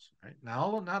vehicles. Right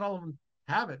now, not all of them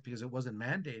have it because it wasn't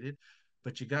mandated,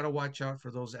 but you got to watch out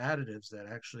for those additives that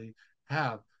actually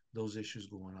have those issues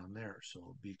going on there.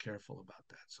 So be careful about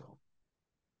that. So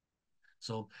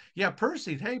yeah,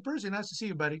 Percy. Hey, Percy, nice to see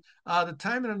you, buddy. The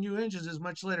timing of new engines is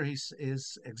much later.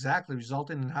 Is exactly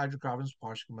resulting in hydrocarbons,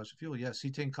 partial combustion fuel. Yes,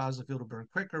 cetane causes the fuel to burn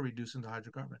quicker, reducing the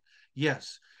hydrocarbon.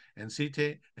 Yes, and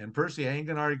cetane and Percy, I ain't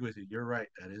gonna argue with you. You're right.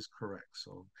 That is correct.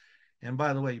 So, and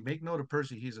by the way, make note of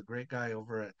Percy. He's a great guy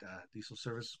over at Diesel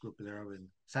Services Group there in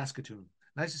Saskatoon.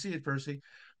 Nice to see you, Percy.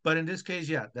 But in this case,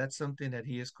 yeah, that's something that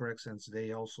he is correct, since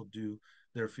they also do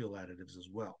their fuel additives as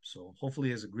well. So hopefully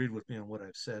he has agreed with me on what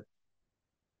I've said.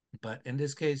 But in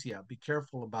this case, yeah, be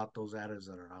careful about those additives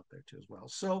that are out there too as well.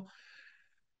 So,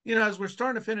 as we're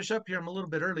starting to finish up here, I'm a little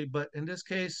bit early, but in this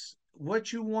case,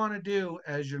 what you want to do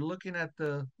as you're looking at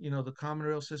the common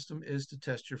rail system is to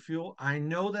test your fuel. I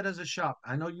know that as a shop,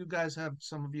 I know you guys have,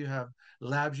 some of you have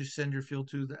labs you send your fuel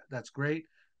to. That's great.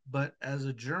 But as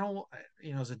a general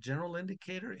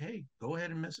indicator, hey, go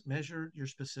ahead and measure your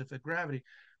specific gravity.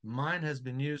 Mine has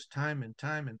been used time and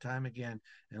time and time again.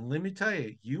 And let me tell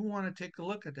you, you want to take a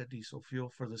look at that diesel fuel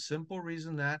for the simple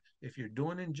reason that if you're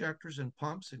doing injectors and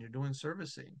pumps and you're doing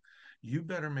servicing, you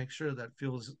better make sure that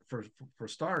fuel, for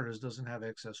starters, doesn't have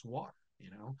excess water.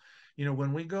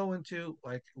 When we go into,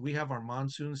 like, we have our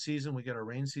monsoon season, we get our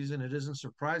rain season, it isn't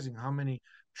surprising how many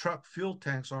truck fuel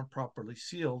tanks aren't properly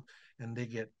sealed and they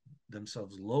get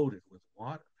themselves loaded with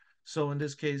water. So in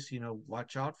this case,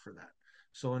 watch out for that.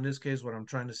 So in this case, what I'm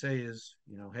trying to say is,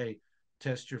 hey,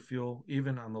 test your fuel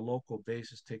even on the local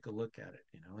basis. Take a look at it.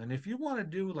 And if you want to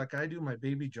do like I do my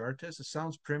baby jar test, it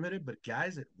sounds primitive, but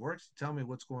guys, it works to tell me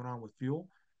what's going on with fuel.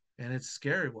 And it's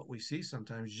scary what we see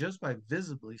sometimes just by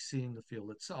visibly seeing the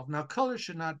fuel itself. Now, color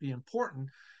should not be important.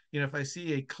 If I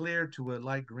see a clear to a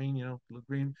light green, blue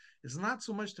green, it's not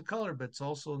so much the color, but it's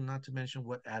also not to mention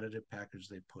what additive package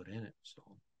they put in it. So,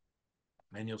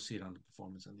 and you'll see it on the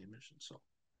performance and the emissions.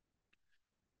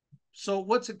 So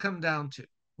what's it come down to?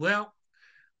 Well,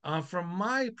 from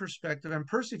my perspective, and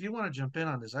Percy, if you want to jump in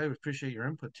on this, I would appreciate your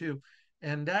input too.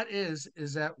 And that is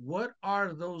that what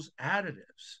are those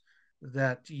additives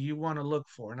that you want to look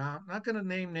for? Now, I'm not going to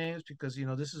name names because,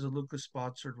 this is a Lucas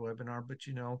sponsored webinar, but,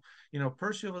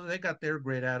 Percy, they got their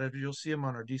great additives. You'll see them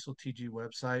on our Diesel TG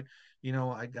website.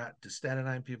 I got the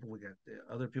cetane people. We got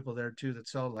the other people there too that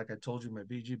sell, like I told you, my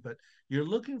BG, but you're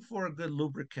looking for a good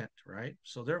lubricant, right?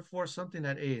 So therefore something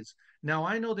that aids. Now,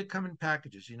 I know they come in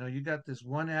packages. You got this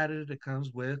one additive that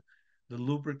comes with the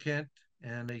lubricant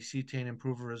and a cetane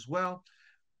improver as well.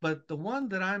 But the one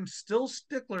that I'm still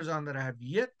sticklers on that I have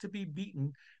yet to be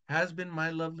beaten has been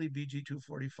my lovely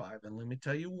BG245. And let me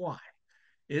tell you why.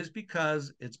 Is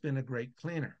because it's been a great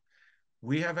cleaner.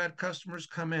 We have had customers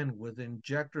come in with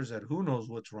injectors that who knows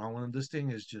what's wrong with them. This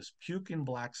thing is just puking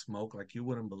black smoke like you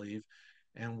wouldn't believe.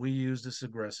 And we use this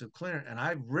aggressive cleaner. And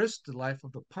I've risked the life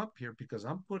of the pump here because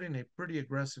I'm putting a pretty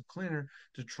aggressive cleaner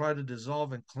to try to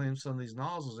dissolve and clean some of these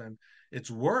nozzles. And it's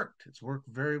worked. It's worked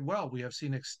very well. We have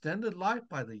seen extended life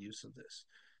by the use of this.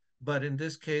 But in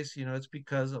this case, it's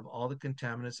because of all the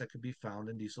contaminants that could be found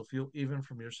in diesel fuel, even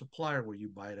from your supplier where you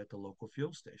buy it at the local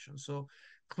fuel station. So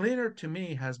cleaner to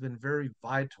me has been very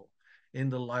vital in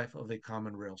the life of a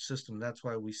common rail system. That's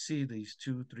why we see these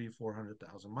 200, 300,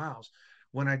 400,000 miles.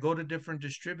 When I go to different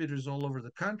distributors all over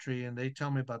the country and they tell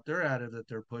me about their additive that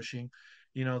they're pushing,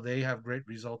 they have great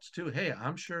results too. Hey,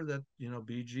 I'm sure that,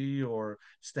 BG or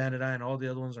Standard I and all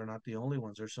the other ones are not the only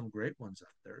ones. There's some great ones out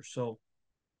there. So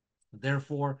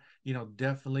therefore,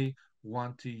 definitely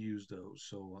want to use those.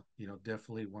 So,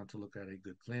 definitely want to look at a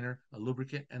good cleaner, a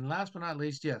lubricant. And last but not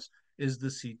least, yes, is the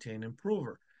cetane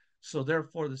improver. So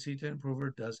therefore, the cetane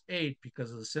improver does aid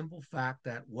because of the simple fact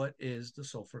that what is the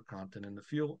sulfur content in the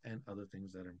fuel and other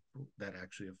things that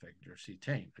actually affect your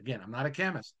cetane. Again, I'm not a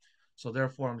chemist. So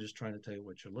therefore, I'm just trying to tell you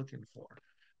what you're looking for.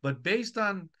 But based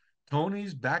on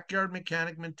Tony's backyard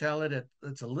mechanic mentality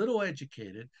that's a little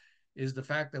educated, is the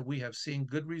fact that we have seen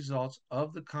good results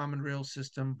of the common rail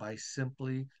system by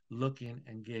simply looking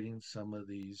and getting some of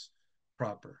these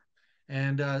proper.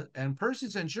 And Percy,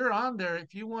 since you're on there,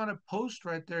 if you want to post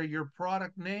right there your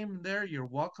product name there, you're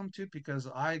welcome to, because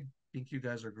I think you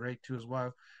guys are great too as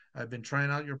well. I've been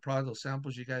trying out your product, those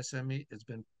samples you guys sent me. It's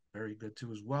been very good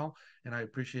too as well. And I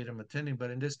appreciate them attending.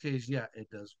 But in this case, yeah, it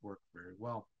does work very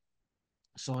well.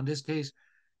 So in this case,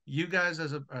 you guys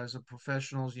as a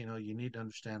professionals, you need to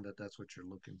understand that that's what you're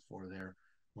looking for there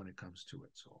when it comes to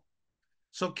it.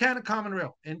 So can a common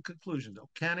rail, in conclusion though,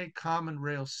 can a common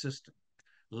rail system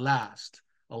last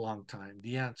a long time?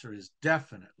 The answer is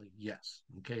definitely yes.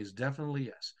 Okay, it's definitely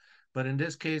yes. But in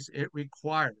this case, it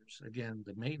requires, again,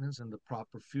 the maintenance and the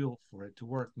proper fuel for it to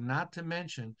work, not to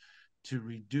mention to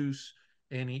reduce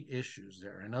any issues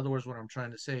there. In other words, what I'm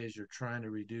trying to say is you're trying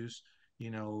to reduce,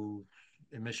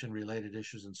 emission related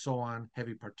issues and so on,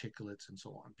 heavy particulates and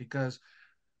so on. Because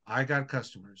I got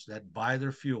customers that buy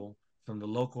their fuel from the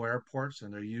local airports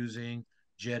and they're using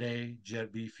Jet A,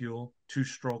 Jet B fuel,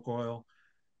 two-stroke oil.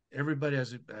 Everybody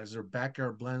has their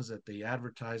backyard blends that they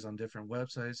advertise on different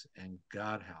websites, and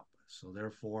God help us. So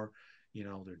therefore, they're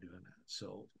doing that.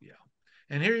 So yeah.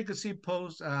 And here you can see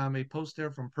a post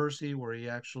there from Percy where he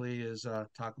actually is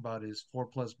talk about his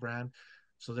 4+ brand.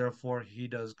 So therefore, he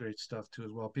does great stuff too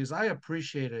as well. Because I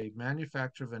appreciate a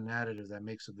manufacturer of an additive that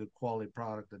makes a good quality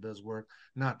product that does work,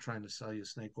 not trying to sell you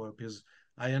snake oil. Because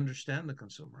I understand the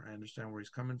consumer. I understand where he's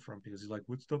coming from, because he's like,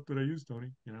 what stuff did I use, Tony?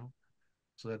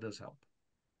 So that does help.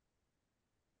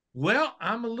 Well,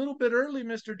 I'm a little bit early,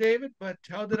 Mr. David, but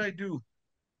how did I do?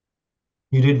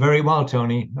 You did very well,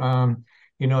 Tony. I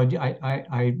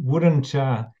wouldn't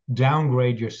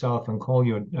downgrade yourself and call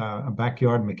you a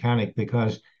backyard mechanic,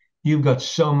 because you've got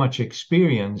so much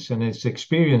experience, and it's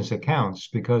experience that counts.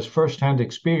 Because firsthand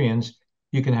experience,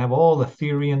 you can have all the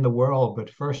theory in the world,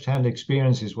 but firsthand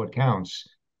experience is what counts,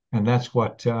 and that's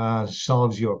what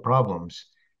solves your problems.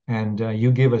 And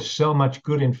you give us so much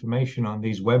good information on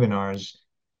these webinars.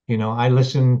 I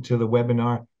listen to the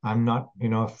webinar. I'm not,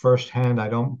 firsthand. I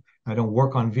don't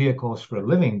work on vehicles for a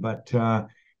living, but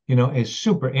it's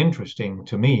super interesting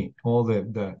to me. All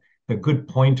the good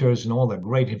pointers and all the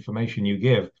great information you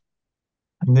give.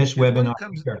 In this Because what it webinar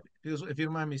comes, here. because if you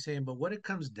don't mind me saying, but what it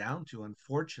comes down to,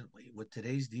 unfortunately, with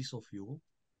today's diesel fuel,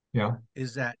 Yeah.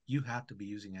 is that you have to be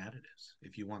using additives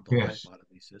if you want the life Yes. out of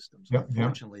these systems. Yep. Yep.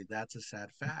 Unfortunately, that's a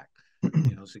sad fact.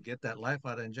 To get that life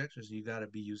out of injectors, you got to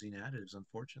be using additives,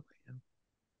 unfortunately. Yeah.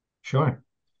 Sure.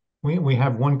 We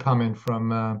have one comment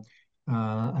from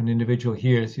an individual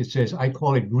here. It says, I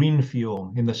call it green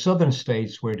fuel. In the southern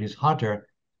states where it is hotter,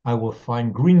 I will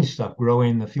find green stuff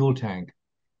growing in the fuel tank.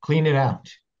 Clean it out.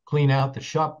 Clean out the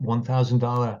shop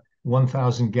 $1,000,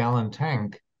 1,000-gallon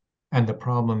tank, and the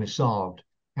problem is solved.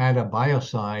 Add a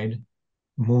biocide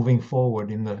moving forward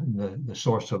in the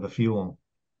source of the fuel.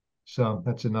 So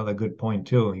that's another good point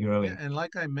too. You Yeah, really, and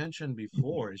like I mentioned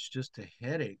before, it's just a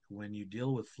headache when you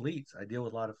deal with fleets. I deal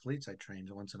with a lot of fleets I train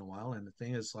once in a while, and the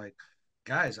thing is like,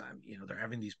 guys, they're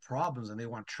having these problems and they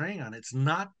want training on it. It's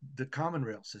not the common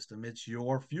rail system; it's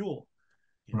your fuel.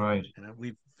 right. And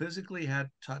we've physically had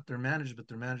taught their managers, but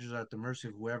their managers are at the mercy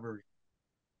of whoever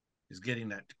is getting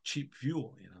that cheap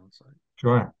fuel. It's like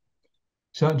Sure.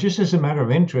 So just as a matter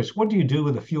of interest, what do you do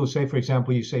with the fuel? Say, for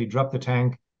example, you say drop the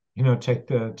tank, take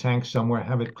the tank somewhere,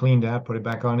 have it cleaned out, put it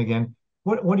back on again.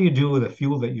 What do you do with the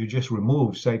fuel that you just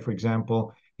removed? Say, for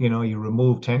example, you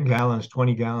remove 10 gallons,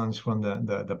 20 gallons from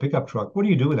the pickup truck. What do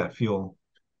you do with that fuel?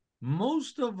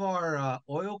 most of our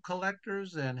oil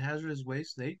collectors and hazardous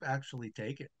waste, they actually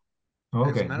take it. As a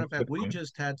Okay, matter of that's a fact, good we point.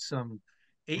 just had some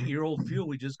 8-year-old fuel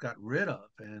we just got rid of,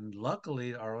 and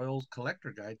luckily our oil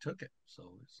collector guy took it.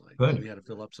 So it's like we Good. had to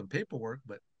fill up some paperwork,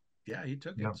 but yeah, he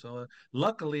took it. Yeah. So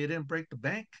luckily it didn't break the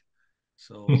bank.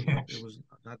 So yep, it Yes. was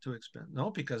not too expensive. No,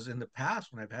 because in the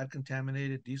past when I've had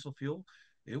contaminated diesel fuel,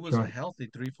 it was a Sure. healthy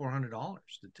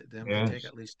 $300-400 to them to take Yes.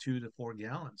 at least 2 to 4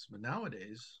 gallons. But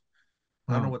nowadays,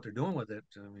 I don't know Well, what they're doing with it.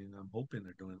 I mean, I'm hoping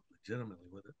they're doing it legitimately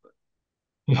with it, but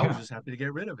I was yeah. just happy to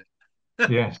get rid of it.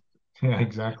 Yes. Yeah,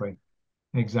 exactly.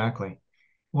 Exactly.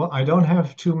 Well, I don't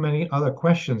have too many other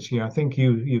questions here. I think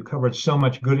you covered so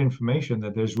much good information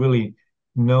that there's really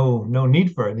no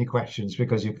need for any questions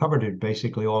because you covered it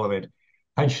basically all of it.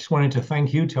 I just wanted to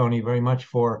thank you, Tony, very much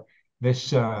for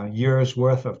this year's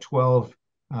worth of 12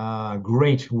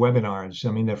 great webinars.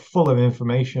 I mean, they're full of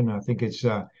information. I think it's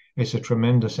a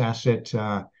tremendous asset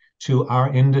to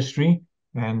our industry.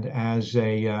 And as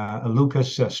a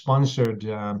Lucas sponsored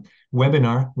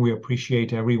webinar, we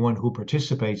appreciate everyone who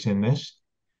participates in this.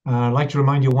 I'd like to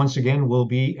remind you once again, we'll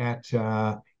be at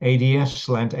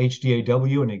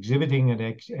ADS/HDAW and exhibiting at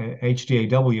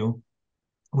HDAW.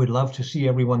 We'd love to see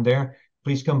everyone there.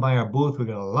 Please come by our booth. We've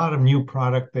got a lot of new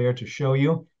product there to show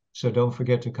you. So don't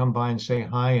forget to come by and say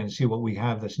hi and see what we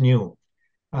have that's new.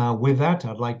 With that,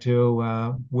 I'd like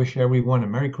to wish everyone a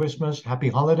Merry Christmas, Happy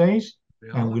Holidays,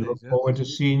 The and we look holidays, forward yes.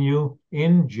 to seeing you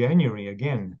in January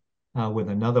again with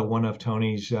another one of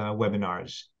Tony's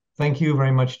webinars. Thank you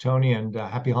very much, Tony, and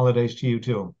happy holidays to you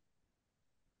too.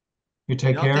 You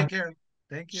take Y'all take care. care.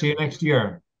 Thank See you. you next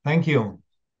year. Thank you.